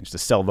climate change, to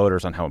sell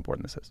voters on how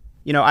important this is?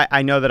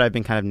 I know that I've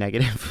been kind of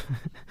negative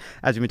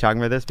as we've been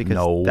talking about this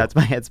because that's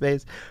my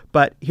headspace.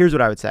 But here's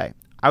what I would say.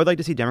 I would like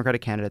to see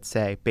Democratic candidates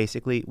say,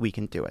 basically, we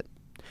can do it.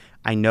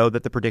 I know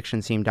that the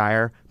predictions seem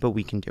dire, but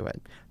we can do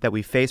it. That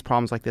we've faced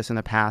problems like this in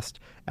the past,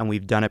 and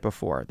we've done it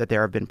before. That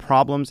there have been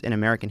problems in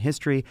American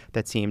history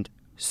that seemed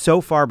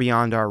so far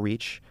beyond our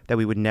reach that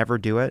we would never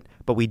do it,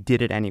 but we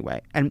did it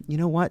anyway. And you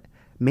know what?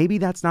 Maybe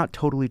that's not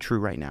totally true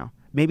right now.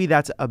 Maybe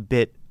that's a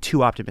bit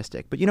too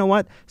optimistic. But you know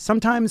what?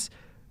 Sometimes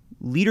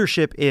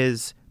leadership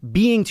is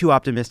being too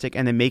optimistic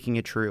and then making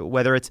it true.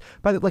 Whether it's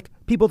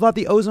people thought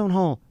the ozone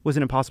hole was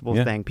an impossible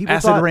thing. People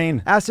Acid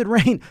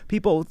rain.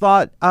 People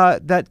thought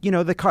that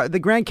the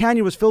Grand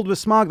Canyon was filled with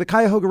smog. The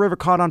Cuyahoga River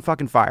caught on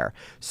fucking fire.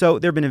 So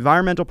there have been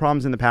environmental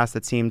problems in the past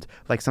that seemed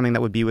like something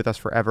that would be with us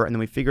forever, and then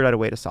we figured out a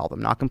way to solve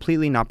them. Not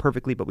completely, not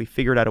perfectly, but we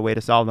figured out a way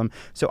to solve them.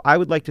 So I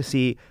would like to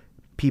see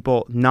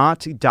people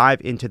not dive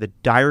into the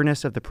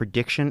direness of the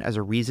prediction as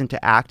a reason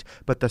to act,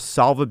 but the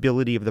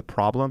solvability of the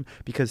problem,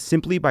 because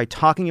simply by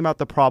talking about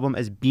the problem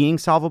as being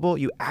solvable,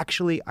 you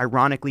actually,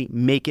 ironically,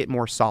 make it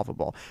more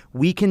solvable.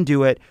 We can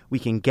do it. We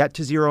can get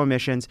to zero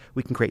emissions.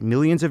 We can create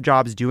millions of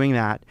jobs doing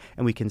that,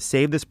 and we can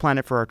save this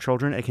planet for our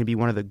children. It can be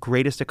one of the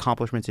greatest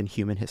accomplishments in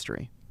human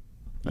history.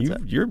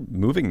 You're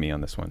moving me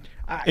on this one.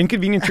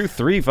 Inconvenient Truth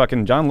 3,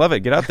 fucking John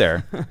Lovett, get out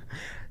there.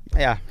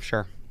 Yeah,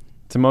 sure.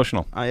 It's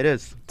emotional. It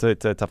is.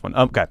 It's a tough one.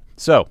 Okay,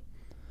 so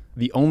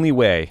the only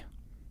way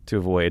to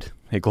avoid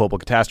a global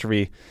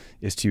catastrophe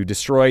is to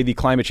destroy the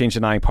climate change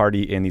denying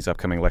party in these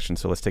upcoming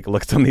elections. So let's take a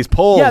look at some of these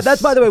polls. Yeah,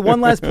 that's, by the way,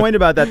 one last point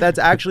about that. That's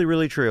actually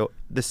really true.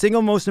 The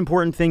single most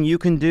important thing you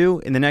can do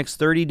in the next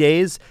 30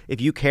 days, if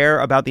you care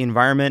about the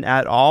environment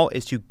at all,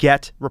 is to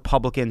get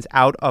Republicans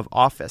out of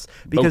office.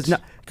 Because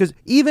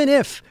even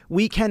if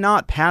we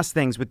cannot pass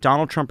things with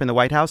Donald Trump in the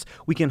White House,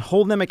 we can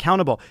hold them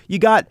accountable. You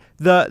got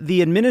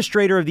the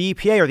administrator of the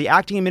EPA or the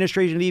acting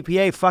administrator of the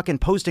EPA fucking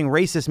posting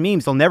racist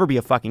memes. There'll never be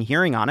a fucking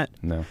hearing on it.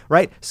 No.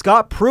 Right?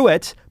 Scott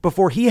Pruitt,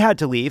 before he had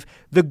to leave,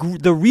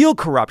 the real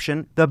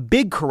corruption, the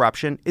big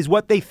corruption, is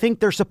what they think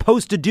they're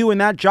supposed to do in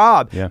that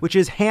job, which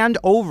is hand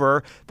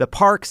over the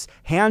parks,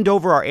 hand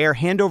over our air,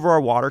 hand over our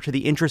water to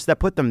the interests that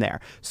put them there.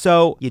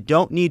 So you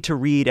don't need to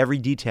read every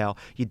detail.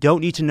 You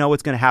don't need to know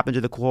what's going to happen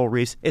to the coral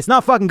reefs. It's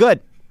not fucking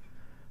good.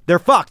 They're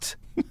fucked.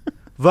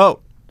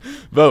 Vote.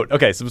 Vote.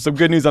 Okay, so some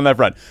good news on that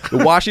front.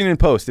 The Washington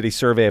Post did a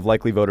survey of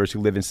likely voters who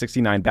live in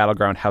 69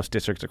 battleground House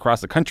districts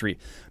across the country.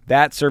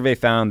 That survey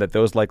found that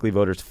those likely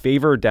voters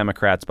favor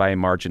Democrats by a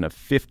margin of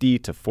 50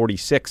 to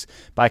 46.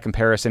 By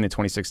comparison, in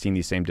 2016,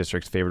 these same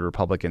districts favored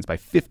Republicans by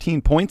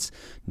 15 points.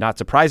 Not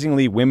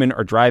surprisingly, women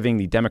are driving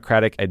the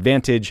Democratic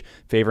advantage,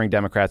 favoring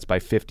Democrats by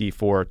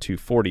 54 to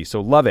 40.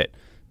 So love it.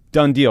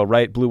 Done deal,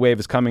 right? Blue wave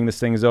is coming. This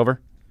thing is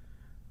over.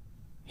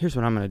 Here's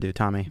what I'm going to do,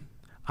 Tommy.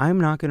 I'm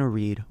not going to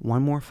read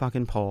one more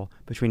fucking poll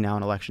between now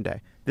and Election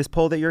Day. This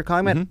poll that you're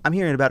calling about, I'm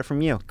hearing about it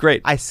from you.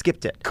 Great. I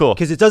skipped it. Cool.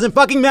 Because it doesn't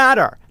fucking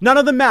matter. None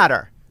of them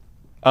matter.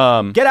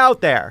 Get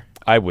out there.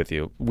 I'm with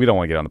you. We don't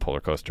want to get on the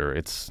polar coaster.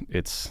 It's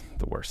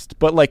the worst.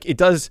 But it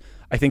does,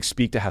 I think,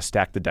 speak to how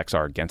stacked the decks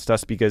are against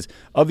us, because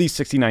of these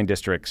 69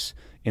 districts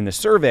in the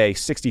survey,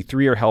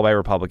 63 are held by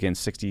Republicans,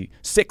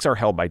 66 are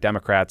held by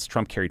Democrats.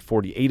 Trump carried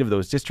 48 of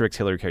those districts.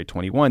 Hillary carried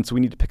 21. So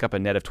we need to pick up a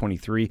net of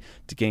 23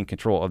 to gain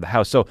control of the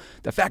House. So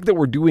the fact that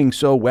we're doing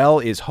so well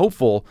is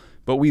hopeful,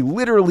 but we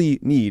literally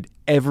need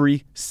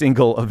every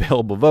single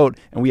available vote.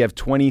 And we have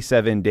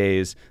 27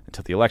 days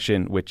until the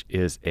election, which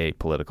is a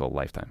political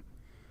lifetime.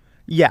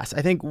 Yes,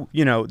 I think,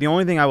 the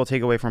only thing I will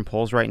take away from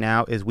polls right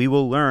now is we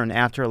will learn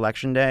after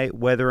Election Day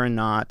whether or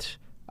not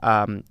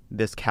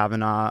this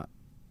Kavanaugh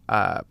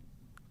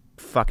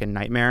fucking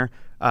nightmare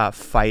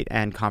fight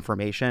and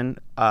confirmation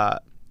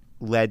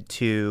led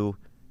to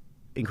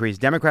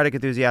increased Democratic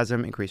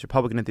enthusiasm, increased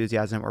Republican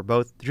enthusiasm, or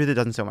both. The truth, it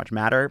doesn't so much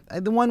matter.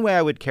 The one way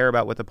I would care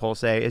about what the polls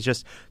say is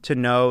just to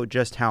know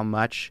just how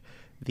much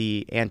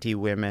the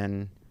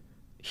anti-women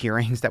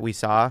hearings that we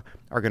saw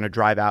are going to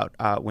drive out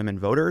women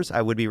voters.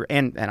 I would be,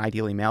 and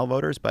ideally male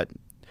voters, but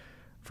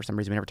for some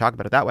reason we never talk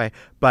about it that way.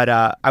 But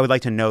I would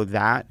like to know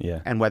that,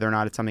 and whether or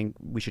not it's something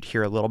we should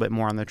hear a little bit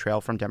more on the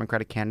trail from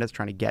Democratic candidates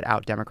trying to get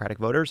out Democratic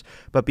voters.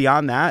 But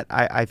beyond that,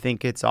 I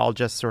think it's all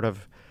just sort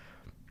of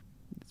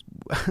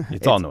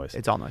it's all noise.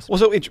 It's all noise.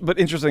 Well, but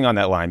interesting on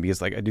that line,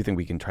 because I do think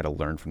we can try to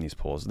learn from these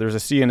polls. There's a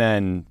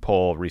CNN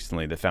poll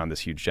recently that found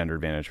this huge gender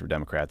advantage for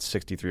Democrats.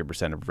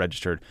 63% of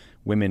registered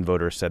women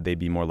voters said they'd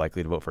be more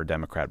likely to vote for a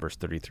Democrat versus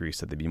 33%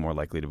 said they'd be more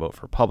likely to vote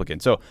for a Republican.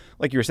 So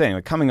like you were saying,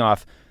 coming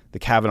off the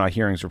Kavanaugh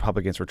hearings,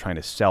 Republicans were trying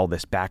to sell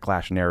this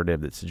backlash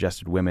narrative that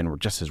suggested women were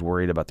just as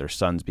worried about their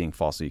sons being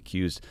falsely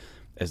accused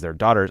as their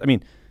daughters. I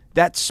mean,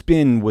 that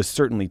spin was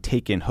certainly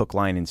taken hook,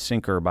 line, and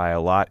sinker by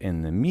a lot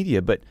in the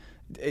media, but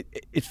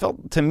it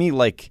felt to me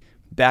like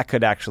that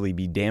could actually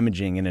be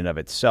damaging in and of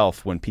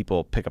itself when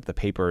people pick up the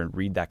paper and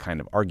read that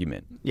kind of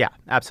argument. Yeah,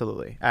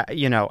 absolutely.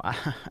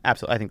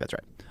 Absolutely. I think that's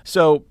right.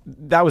 So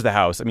that was the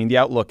House. I mean, the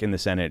outlook in the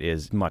Senate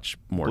is much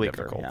more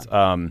bleaker, difficult.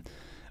 Yeah.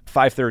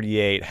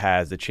 538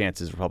 has the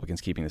chances of Republicans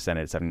keeping the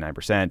Senate at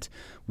 79%.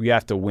 We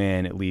have to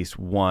win at least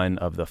one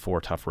of the 4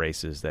 tough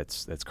races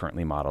that's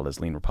currently modeled as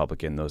lean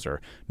Republican. Those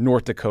are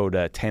North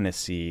Dakota,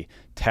 Tennessee,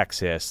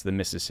 Texas, the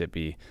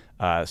Mississippi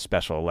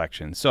special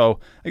election. So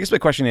I guess my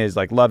question is,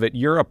 like, Lovett,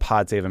 you're a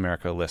Pod Save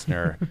America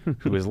listener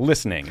who is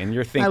listening, and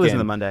you're thinking... I listen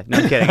to Monday. No,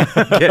 I'm kidding.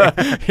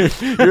 I'm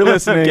kidding. You're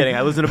listening. I'm kidding.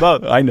 I listen to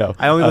both. I know.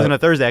 I only listen to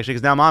Thursday, actually,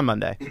 because now I'm on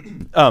Monday.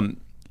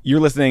 You're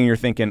listening and you're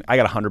thinking, I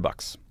got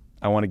 $100.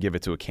 I want to give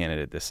it to a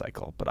candidate this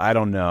cycle, but I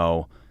don't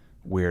know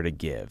where to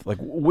give. Like,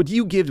 would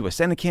you give to a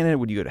Senate candidate?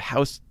 Would you go to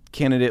House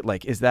candidate?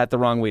 Like, is that the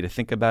wrong way to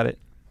think about it?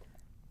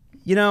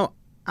 You know,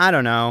 I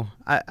don't know.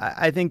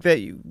 I think that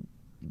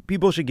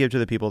people should give to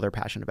the people they're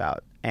passionate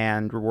about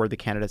and reward the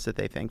candidates that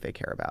they think they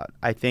care about.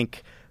 I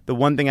think the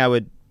one thing I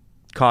would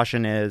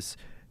caution is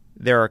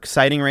there are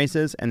exciting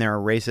races and there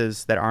are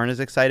races that aren't as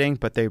exciting,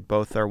 but they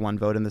both are one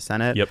vote in the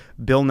Senate. Yep.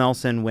 Bill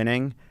Nelson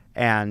winning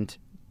and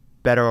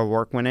Beto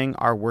O'Rourke winning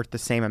are worth the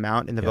same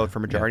amount in the vote for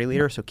majority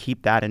leader, so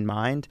keep that in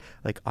mind.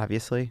 Like,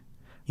 obviously,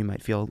 you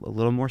might feel a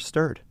little more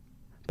stirred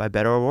by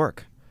Beto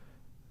O'Rourke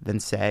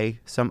than, say,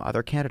 some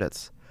other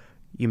candidates.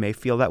 You may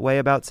feel that way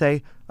about,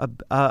 say, a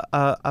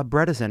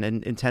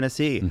Bredesen in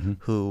Tennessee,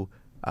 who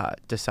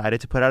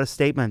decided to put out a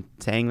statement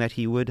saying that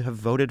he would have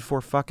voted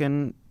for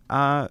fucking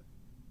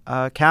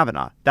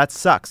Kavanaugh. That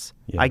sucks.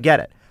 Yeah. I get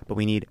it. But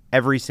we need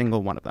every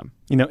single one of them.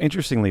 You know,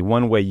 interestingly,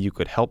 one way you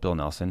could help Bill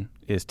Nelson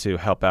is to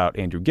help out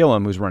Andrew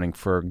Gillum, who's running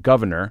for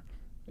governor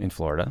in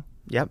Florida.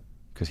 Yep.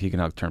 Because he can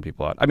help turn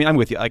people out. I mean, I'm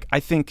with you. Like, I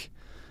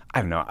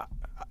don't know.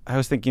 I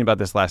was thinking about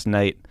this last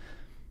night.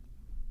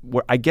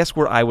 Where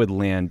I would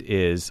land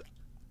is,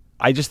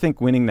 I just think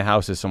winning the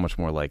House is so much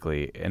more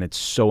likely, and it's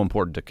so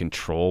important to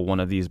control one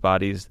of these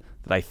bodies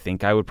that I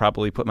think I would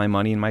probably put my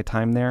money and my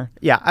time there.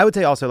 Yeah, I would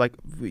say also, like,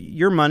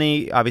 your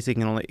money obviously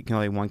can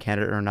only one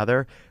candidate or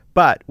another.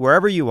 But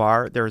wherever you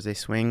are, there is a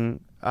swing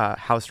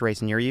House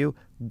race near you.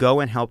 Go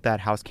and help that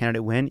House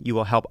candidate win. You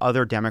will help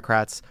other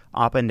Democrats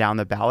up and down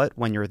the ballot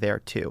when you're there,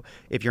 too.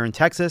 If you're in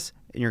Texas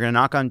and you're going to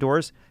knock on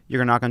doors, you're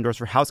going to knock on doors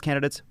for House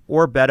candidates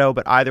or Beto.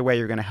 But either way,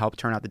 you're going to help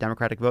turn out the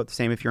Democratic vote. The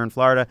same if you're in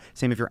Florida.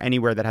 Same if you're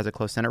anywhere that has a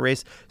close Senate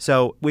race.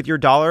 So with your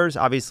dollars,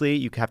 obviously,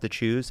 you have to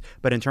choose.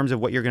 But in terms of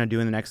what you're going to do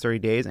in the next 30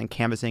 days and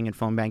canvassing and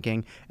phone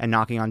banking and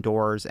knocking on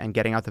doors and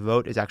getting out the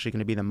vote is actually going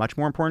to be the much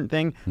more important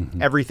thing.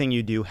 Everything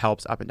you do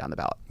helps up and down the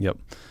ballot. Yep.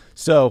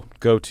 So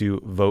go to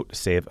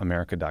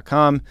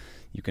votesaveamerica.com.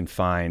 You can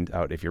find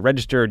out if you're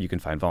registered. You can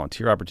find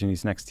volunteer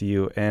opportunities next to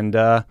you. And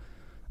I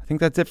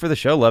think that's it for the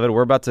show, Lovett.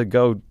 We're about to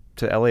go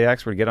to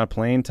LAX. We're going to get on a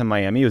plane to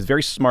Miami. It was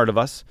very smart of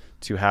us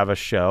to have a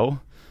show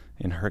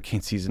in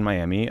hurricane season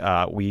Miami.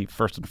 We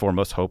first and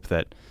foremost hope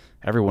that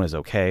everyone is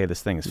okay.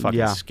 This thing is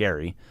fucking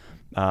scary.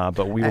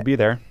 But we will be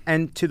there.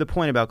 And to the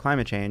point about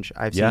climate change,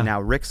 I've seen now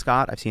Rick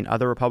Scott, I've seen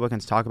other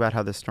Republicans talk about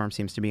how this storm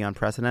seems to be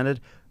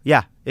unprecedented.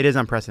 Yeah, it is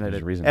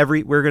unprecedented.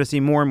 We're going to see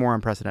more and more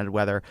unprecedented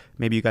weather.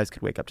 Maybe you guys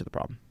could wake up to the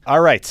problem.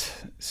 All right.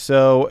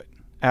 So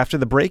after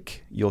the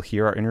break, you'll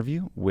hear our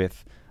interview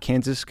with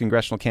Kansas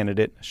congressional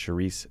candidate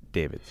Sharice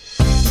Davids.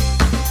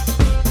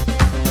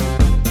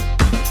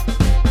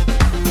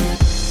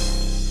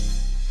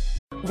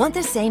 Want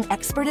the same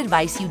expert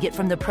advice you get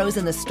from the pros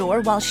in the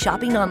store while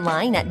shopping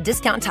online at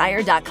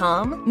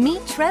DiscountTire.com?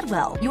 Meet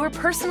Treadwell, your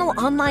personal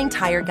online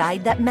tire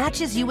guide that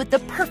matches you with the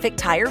perfect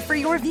tire for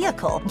your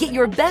vehicle. Get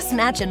your best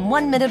match in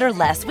 1 minute or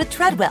less with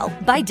Treadwell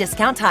by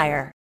Discount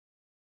Tire.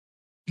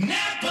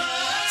 Napa!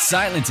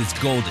 Silence is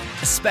golden,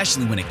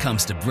 especially when it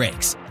comes to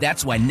brakes.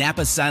 That's why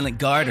Napa Silent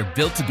Guard are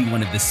built to be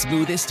one of the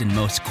smoothest and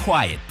most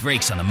quiet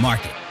brakes on the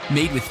market.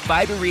 Made with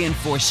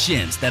fiber-reinforced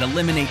shims that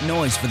eliminate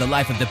noise for the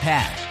life of the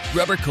pad,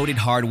 rubber-coated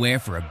hardware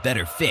for a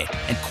better fit,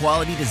 and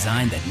quality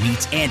design that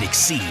meets and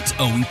exceeds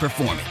OE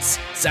performance.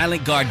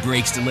 Silent Guard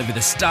brakes deliver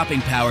the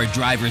stopping power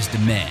drivers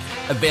demand.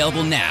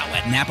 Available now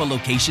at Napa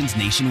locations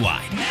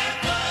nationwide.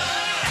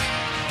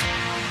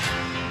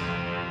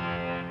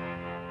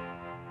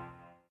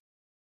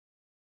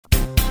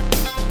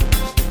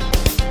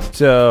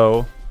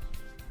 So,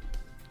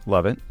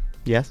 Lovett.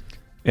 Yes?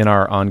 In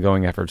our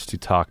ongoing efforts to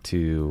talk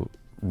to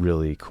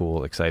really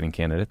cool, exciting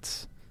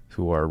candidates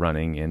who are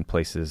running in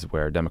places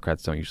where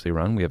Democrats don't usually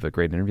run, we have a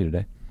great interview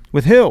today.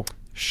 With who?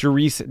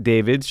 Sharice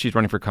Davids. She's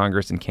running for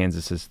Congress in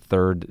Kansas's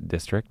 3rd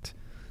District.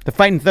 The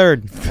fighting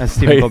third, as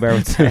Stephen Colbert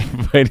would say.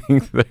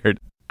 Fighting third.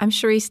 I'm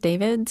Sharice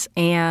Davids,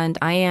 and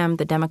I am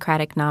the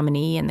Democratic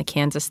nominee in the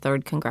Kansas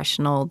 3rd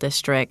Congressional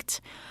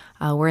District.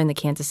 We're in the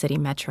Kansas City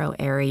metro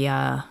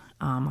area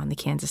on the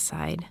Kansas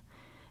side.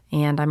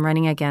 And I'm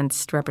running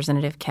against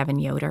Representative Kevin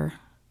Yoder.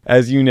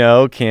 As you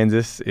know,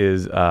 Kansas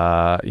is,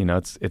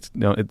 it's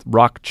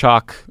rock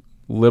chalk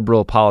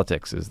liberal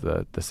politics is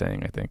the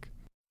saying, I think.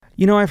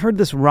 You know, I've heard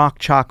this rock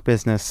chalk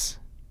business.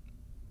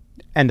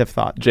 End of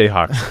thought.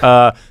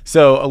 Jayhawks.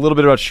 So a little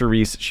bit about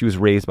Sharice. She was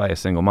raised by a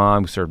single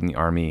mom who served in the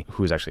Army,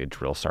 who was actually a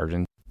drill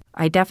sergeant.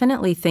 I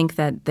definitely think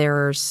that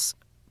there's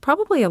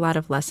probably a lot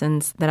of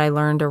lessons that I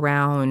learned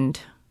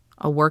around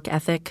a work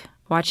ethic.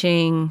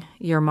 Watching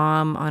your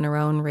mom on her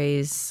own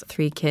raise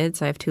 3 kids.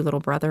 I have 2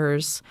 little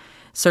brothers.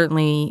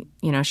 certainly,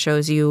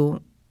 shows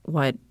you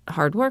what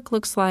hard work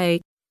looks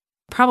like.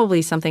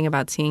 Probably something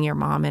about seeing your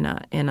mom in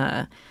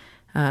a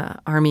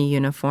Army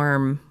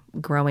uniform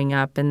growing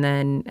up, and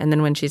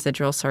then when she's a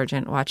drill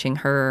sergeant, watching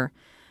her.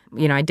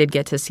 I did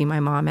get to see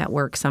my mom at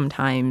work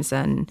sometimes,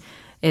 and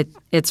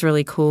it's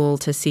really cool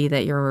to see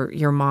that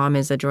your mom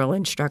is a drill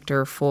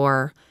instructor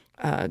for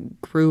a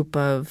group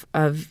of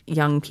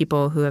young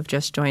people who have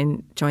just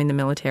joined the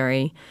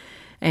military.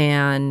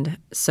 And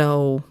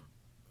so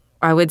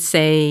I would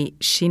say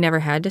she never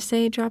had to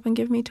say drop and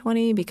give me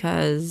 20,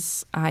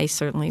 because I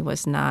certainly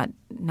was not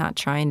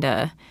trying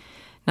to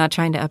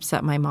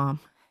upset my mom.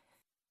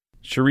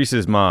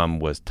 Charisse's mom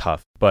was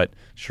tough, but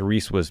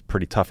Charisse was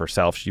pretty tough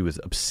herself. She was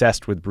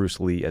obsessed with Bruce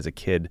Lee as a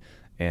kid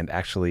and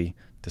actually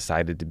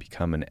decided to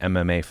become an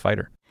MMA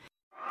fighter.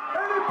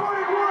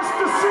 Anybody wants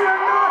to see a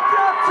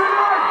knockout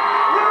tonight?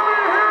 Let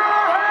me hear a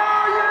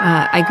hell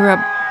yeah! I grew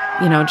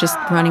up, just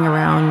running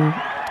around,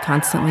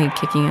 constantly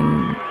kicking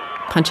and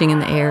punching in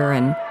the air,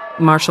 and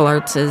martial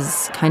arts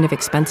is kind of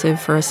expensive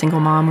for a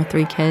single mom with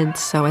 3 kids,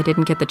 so I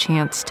didn't get the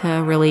chance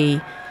to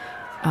really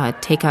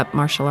take up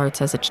martial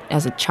arts as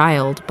a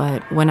child.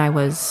 But when I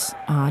was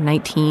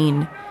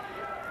 19,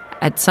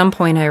 at some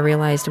point I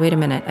realized, wait a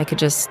minute, I could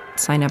just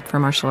sign up for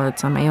martial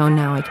arts on my own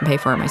now. I can pay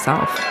for it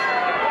myself.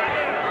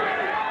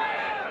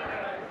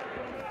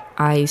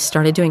 I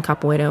started doing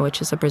capoeira,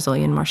 which is a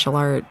Brazilian martial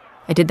art.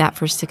 I did that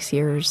for 6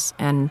 years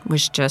and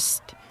was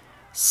just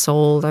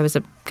sold. I was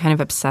kind of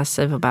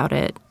obsessive about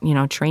it,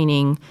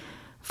 training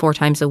 4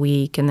 times a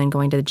week and then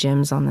going to the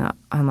gyms on the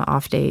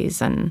off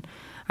days. And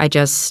I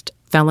just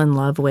fell in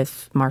love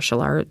with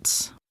martial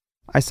arts.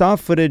 I saw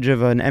footage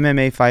of an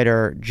MMA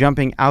fighter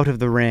jumping out of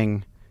the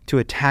ring to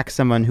attack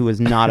someone who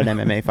is not an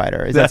MMA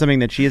fighter. Is that something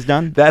that she has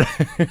done? That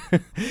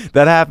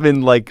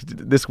happened like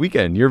this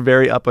weekend. You're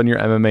very up on your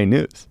MMA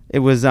news. It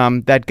was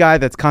that guy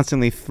that's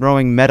constantly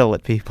throwing metal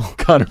at people.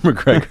 Conor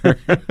McGregor.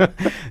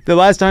 The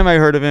last time I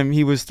heard of him,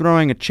 he was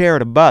throwing a chair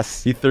at a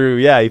bus. He threw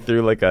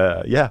like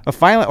a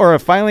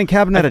filing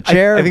cabinet, a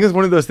chair. I think it was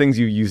one of those things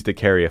you use to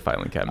carry a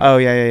filing cabinet. Oh,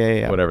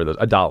 yeah. Whatever those,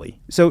 a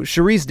dolly. So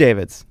Charisse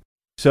Davids.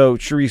 So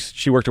Charisse,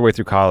 she worked her way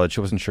through college. She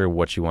wasn't sure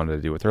what she wanted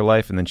to do with her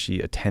life, and then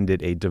she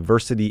attended a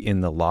diversity in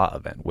the law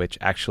event, which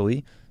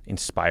actually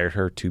inspired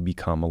her to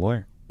become a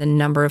lawyer. The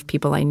number of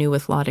people I knew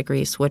with law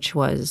degrees, which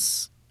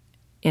was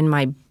in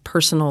my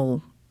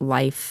personal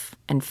life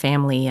and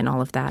family and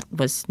all of that,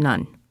 was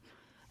none.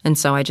 And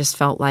so I just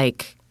felt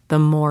like the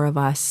more of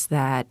us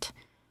that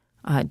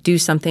do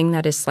something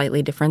that is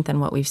slightly different than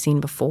what we've seen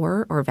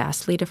before, or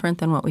vastly different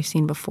than what we've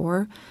seen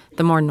before,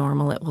 the more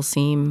normal it will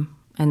seem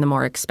and the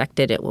more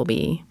expected it will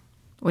be,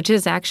 which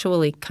is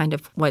actually kind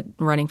of what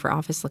running for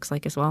office looks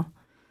like as well.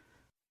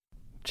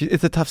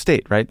 It's a tough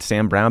state, right?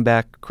 Sam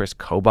Brownback, Chris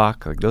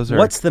Kobach, like those are...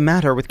 What's the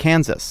matter with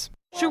Kansas?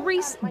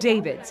 Charisse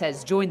Davids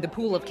has joined the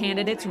pool of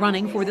candidates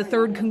running for the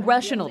 3rd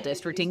Congressional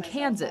District in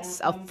Kansas,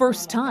 a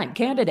first-time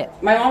candidate.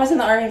 My mom was in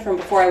the Army from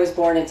before I was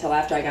born until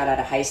after I got out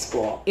of high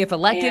school. If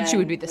elected, she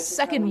would be the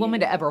second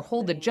woman to ever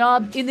hold a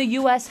job in the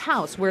U.S.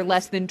 House, where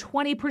less than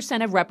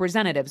 20% of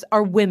representatives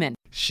are women.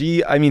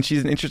 She's an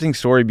interesting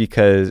story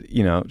because,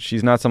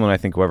 she's not someone I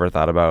think who ever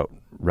thought about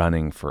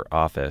running for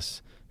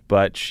office,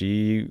 but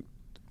she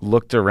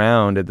looked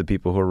around at the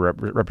people who were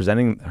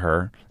representing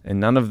her, and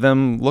none of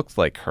them looked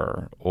like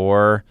her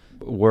or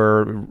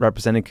were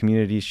representing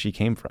communities she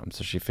came from.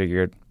 So she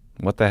figured,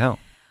 what the hell?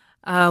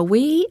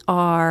 We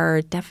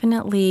are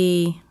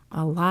definitely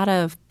a lot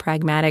of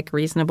pragmatic,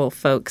 reasonable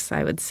folks,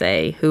 I would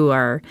say, who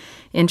are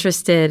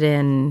interested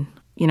in,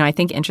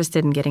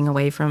 interested in getting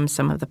away from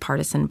some of the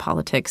partisan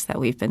politics that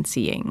we've been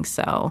seeing.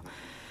 So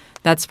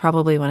that's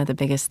probably one of the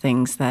biggest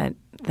things that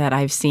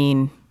I've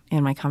seen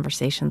in my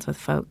conversations with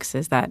folks,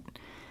 is that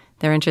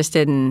they're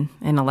interested in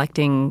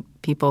electing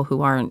people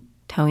who aren't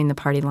towing the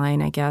party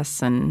line, I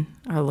guess, and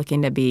are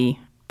looking to be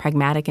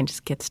pragmatic and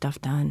just get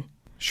stuff done.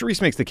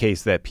 Charisse makes the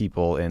case that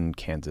people in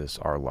Kansas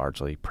are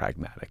largely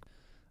pragmatic.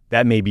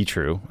 That may be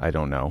true, I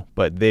don't know,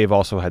 but they've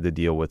also had to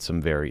deal with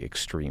some very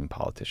extreme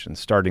politicians,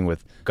 starting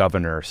with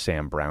Governor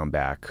Sam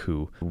Brownback,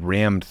 who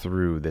rammed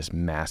through this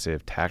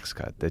massive tax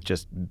cut that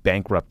just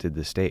bankrupted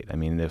the state. I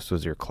mean, this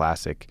was your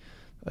classic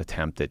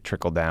attempt at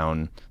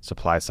trickle-down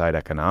supply-side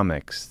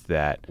economics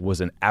that was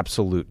an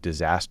absolute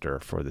disaster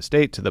for the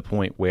state, to the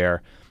point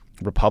where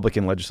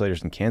Republican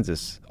legislators in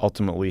Kansas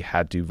ultimately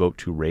had to vote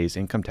to raise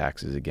income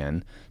taxes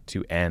again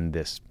to end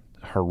this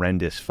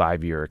horrendous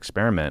 5-year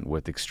experiment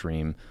with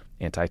extreme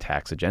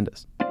anti-tax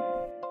agendas.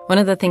 One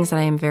of the things that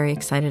I am very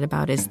excited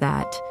about is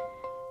that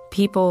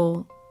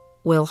people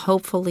will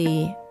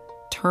hopefully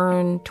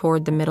turn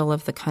toward the middle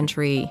of the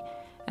country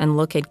and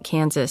look at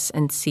Kansas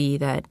and see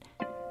that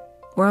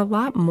we're a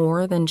lot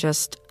more than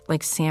just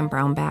like Sam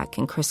Brownback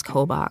and Chris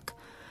Kobach,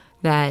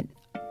 that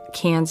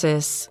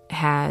Kansas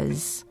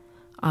has,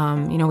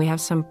 we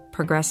have some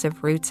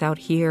progressive roots out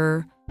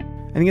here.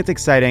 I think it's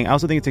exciting. I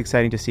also think it's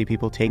exciting to see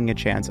people taking a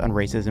chance on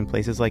races in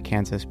places like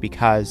Kansas,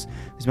 because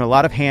there's been a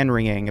lot of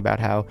hand-wringing about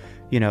how,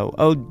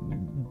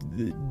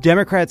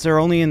 Democrats are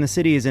only in the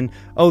cities, and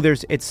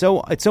it's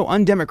so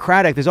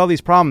undemocratic. There's all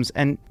these problems,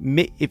 and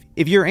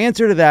if your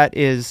answer to that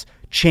is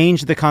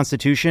change the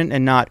Constitution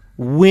and not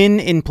win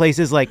in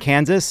places like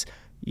Kansas,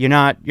 you're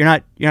not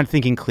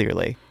thinking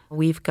clearly.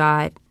 We've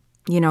got,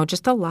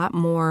 just a lot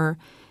more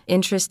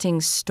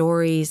interesting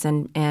stories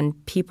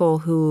and people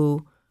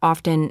who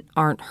often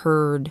aren't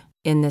heard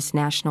in this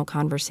national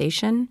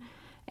conversation.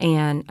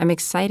 And I'm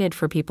excited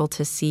for people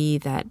to see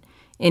that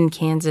in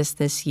Kansas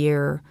this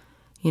year,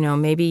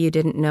 maybe you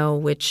didn't know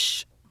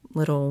which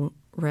little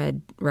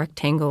red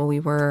rectangle we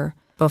were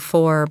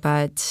before,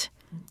 but,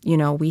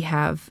 we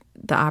have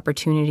the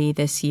opportunity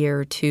this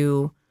year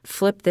to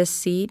flip this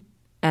seat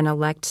and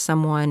elect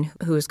someone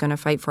who is going to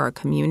fight for our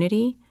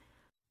community.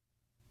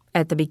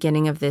 At the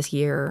beginning of this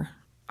year,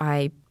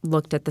 I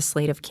looked at the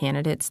slate of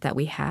candidates that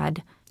we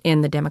had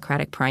in the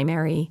Democratic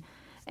primary,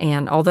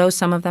 and although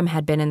some of them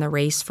had been in the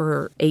race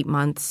for 8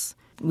 months,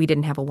 we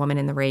didn't have a woman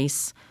in the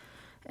race.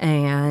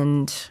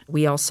 And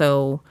we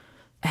also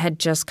had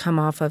just come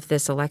off of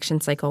this election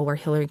cycle where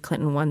Hillary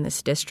Clinton won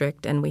this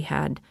district, and we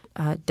had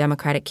a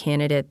Democratic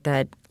candidate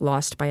that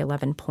lost by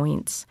 11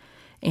 points.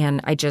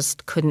 And I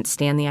just couldn't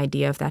stand the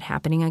idea of that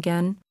happening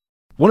again.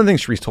 One of the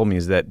things Sharice told me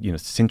is that,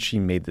 since she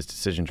made this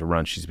decision to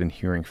run, she's been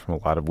hearing from a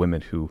lot of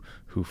women who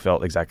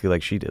felt exactly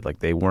like she did, like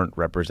they weren't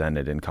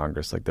represented in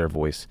Congress, like their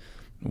voice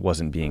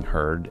wasn't being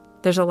heard.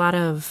 There's a lot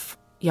of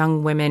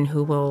young women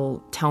who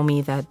will tell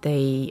me that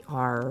they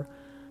are,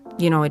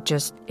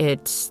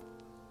 it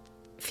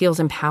feels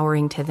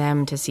empowering to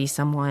them to see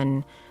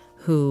someone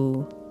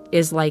who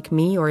is like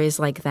me or is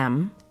like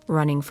them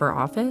running for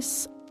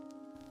office.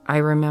 I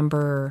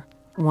remember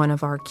one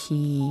of our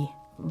key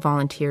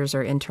volunteers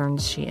or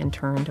interns, she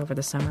interned over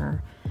the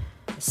summer,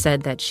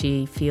 said that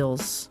she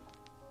feels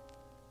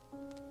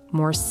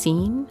more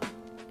seen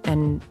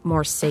and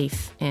more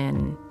safe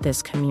in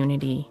this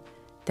community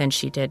than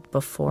she did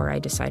before I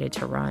decided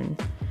to run.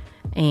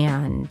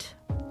 And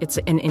it's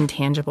an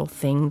intangible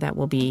thing that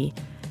will be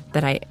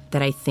that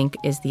I think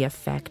is the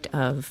effect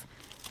of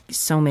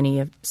so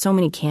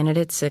many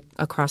candidates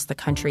across the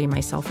country,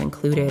 myself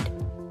included.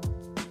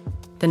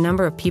 The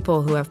number of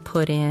people who have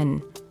put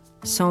in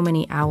so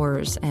many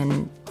hours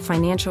and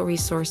financial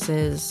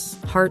resources,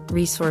 heart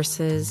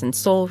resources, and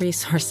soul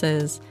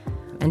resources,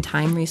 and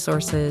time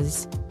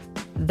resources,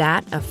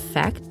 that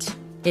effect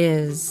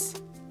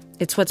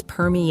it's what's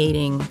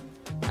permeating,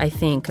 I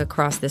think,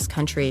 across this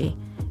country.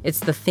 It's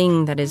the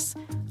thing that is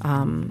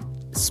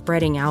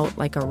spreading out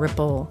like a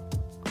ripple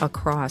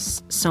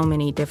across so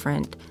many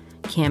different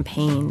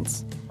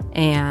campaigns.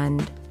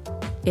 And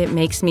it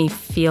makes me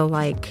feel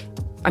like,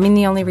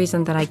 the only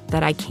reason that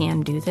I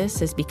can do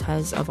this is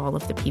because of all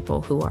of the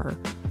people who are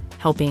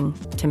helping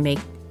to make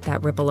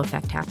that ripple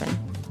effect happen.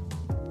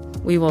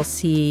 We will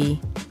see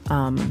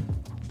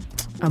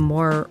a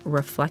more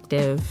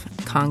reflective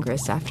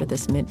Congress after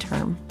this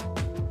midterm.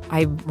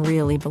 I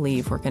really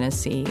believe we're going to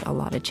see a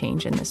lot of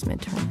change in this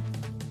midterm.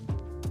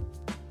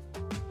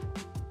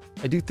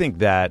 I do think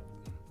that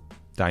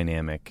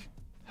dynamic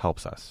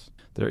helps us.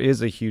 There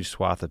is a huge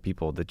swath of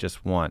people that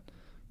just want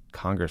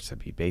Congress to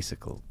be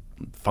basically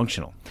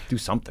functional, do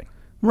something.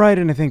 Right,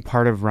 and I think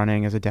part of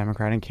running as a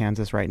Democrat in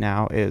Kansas right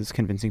now is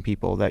convincing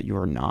people that you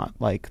are not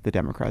like the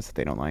Democrats that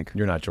they don't like.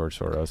 You're not George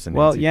Soros. And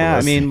well, Nancy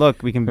yeah, Pelosi.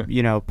 look, we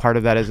can, part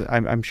of that is,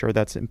 I'm sure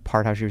that's in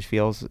part how she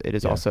feels. It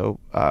is also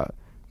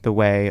the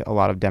way a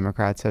lot of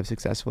Democrats have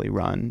successfully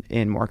run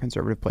in more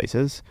conservative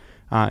places.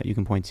 You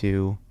can point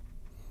to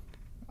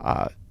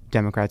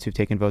Democrats who've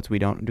taken votes we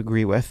don't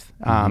agree with,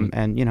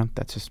 and,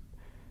 that's just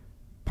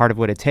part of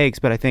what it takes.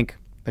 But I think,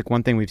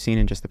 one thing we've seen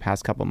in just the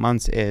past couple of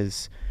months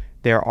is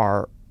there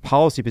are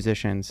policy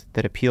positions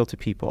that appeal to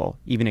people,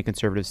 even in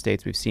conservative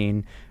states. We've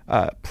seen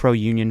a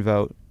pro-union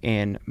vote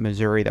in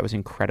Missouri that was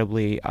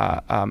incredibly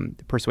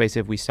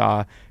persuasive. We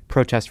saw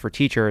protests for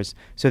teachers.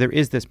 So there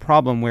is this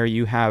problem where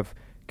you have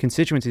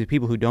constituencies of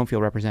people who don't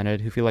feel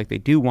represented, who feel like they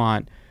do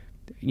want,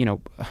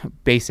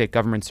 basic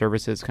government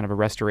services, kind of a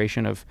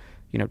restoration of,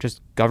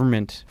 just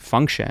government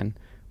function,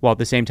 while at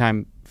the same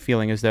time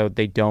feeling as though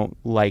they don't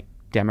like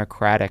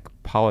democratic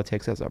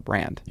politics as a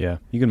brand. Yeah.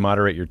 You can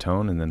moderate your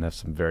tone and then have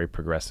some very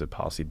progressive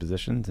policy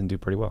positions and do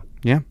pretty well.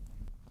 Yeah.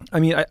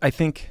 I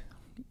think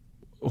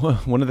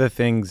one of the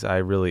things I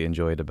really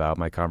enjoyed about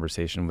my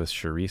conversation with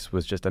Sharice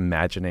was just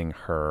imagining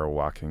her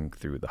walking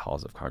through the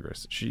halls of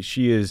Congress.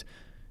 She is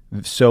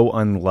so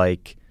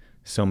unlike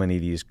so many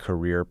of these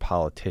career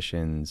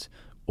politicians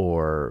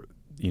or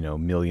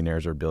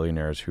millionaires or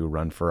billionaires who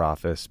run for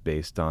office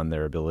based on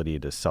their ability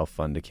to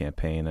self-fund a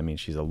campaign.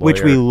 She's a lawyer.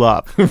 Which we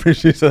love.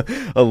 She's a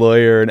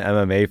lawyer, an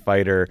MMA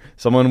fightor,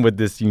 someone with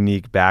this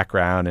unique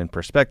background and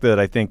perspective that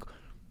I think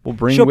will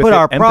bring She'll with put it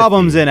our empathy.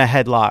 problems in a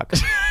headlock.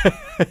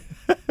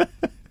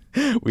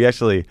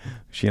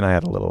 She and I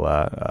had a little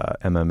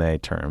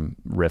MMA term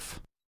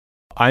riff.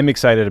 I'm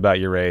excited about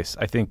your race.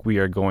 I think we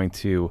are going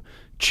to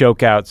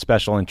choke out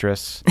special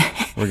interests.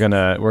 We're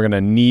gonna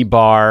knee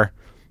bar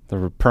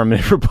the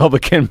permanent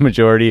Republican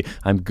majority.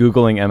 I'm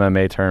Googling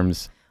MMA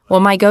terms. Well,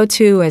 my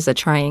go-to is a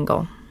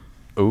triangle.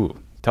 Ooh,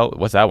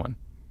 what's that one?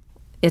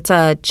 It's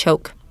a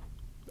choke.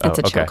 It's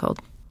a okay. chokehold.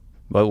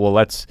 Well,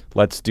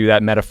 let's do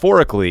that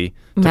metaphorically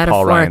to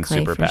Paul Ryan's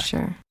super for PAC.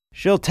 sure.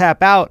 She'll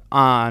tap out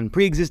on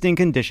pre-existing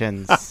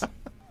conditions.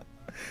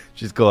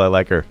 She's cool. I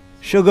like her.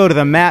 She'll go to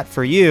the mat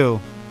for you.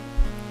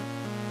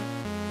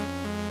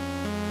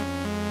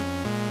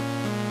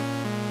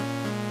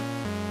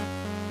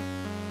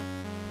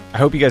 I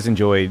hope you guys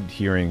enjoyed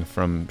hearing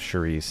from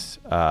Charisse.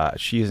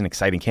 She is an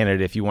exciting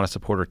candidate. If you want to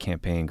support her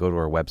campaign, go to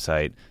her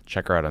website,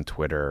 check her out on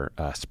Twitter,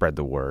 spread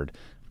the word.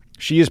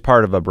 She is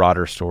part of a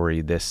broader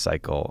story this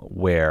cycle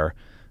where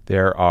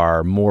there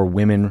are more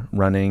women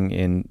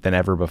running than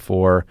ever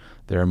before.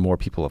 There are more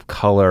people of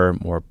color,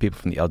 more people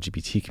from the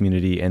LGBT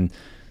community. And,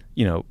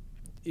 you know,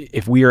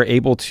 if we are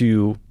able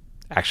to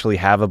actually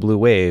have a blue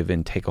wave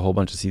and take a whole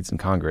bunch of seats in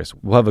Congress,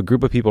 we'll have a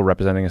group of people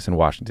representing us in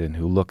Washington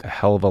who look a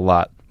hell of a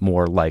lot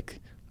more like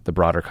the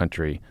broader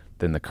country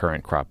than the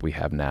current crop we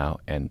have now.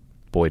 And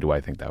boy, do I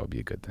think that would be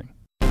a good thing.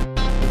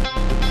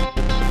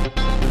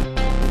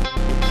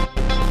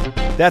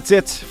 That's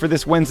it for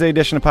this Wednesday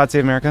edition of Pod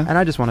Save America. And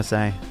I just want to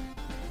say,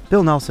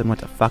 Bill Nelson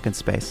went to fucking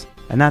space.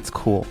 And that's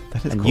cool.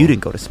 That is and cool. you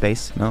didn't go to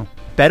space. No.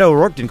 Beto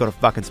O'Rourke didn't go to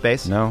fucking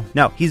space. No.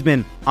 No, he's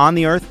been on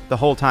the Earth the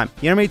whole time.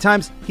 You know how many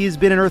times he's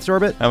been in Earth's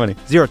orbit? How many?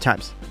 0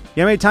 times. You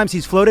know how many times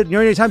he's floated? You know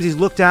how many times he's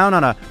looked down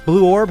on a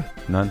blue orb?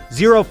 None.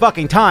 0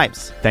 fucking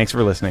times. Thanks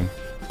for listening.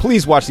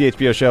 Please watch the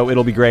HBO show.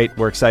 It'll be great.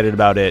 We're excited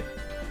about it.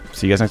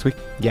 See you guys next week.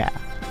 Yeah.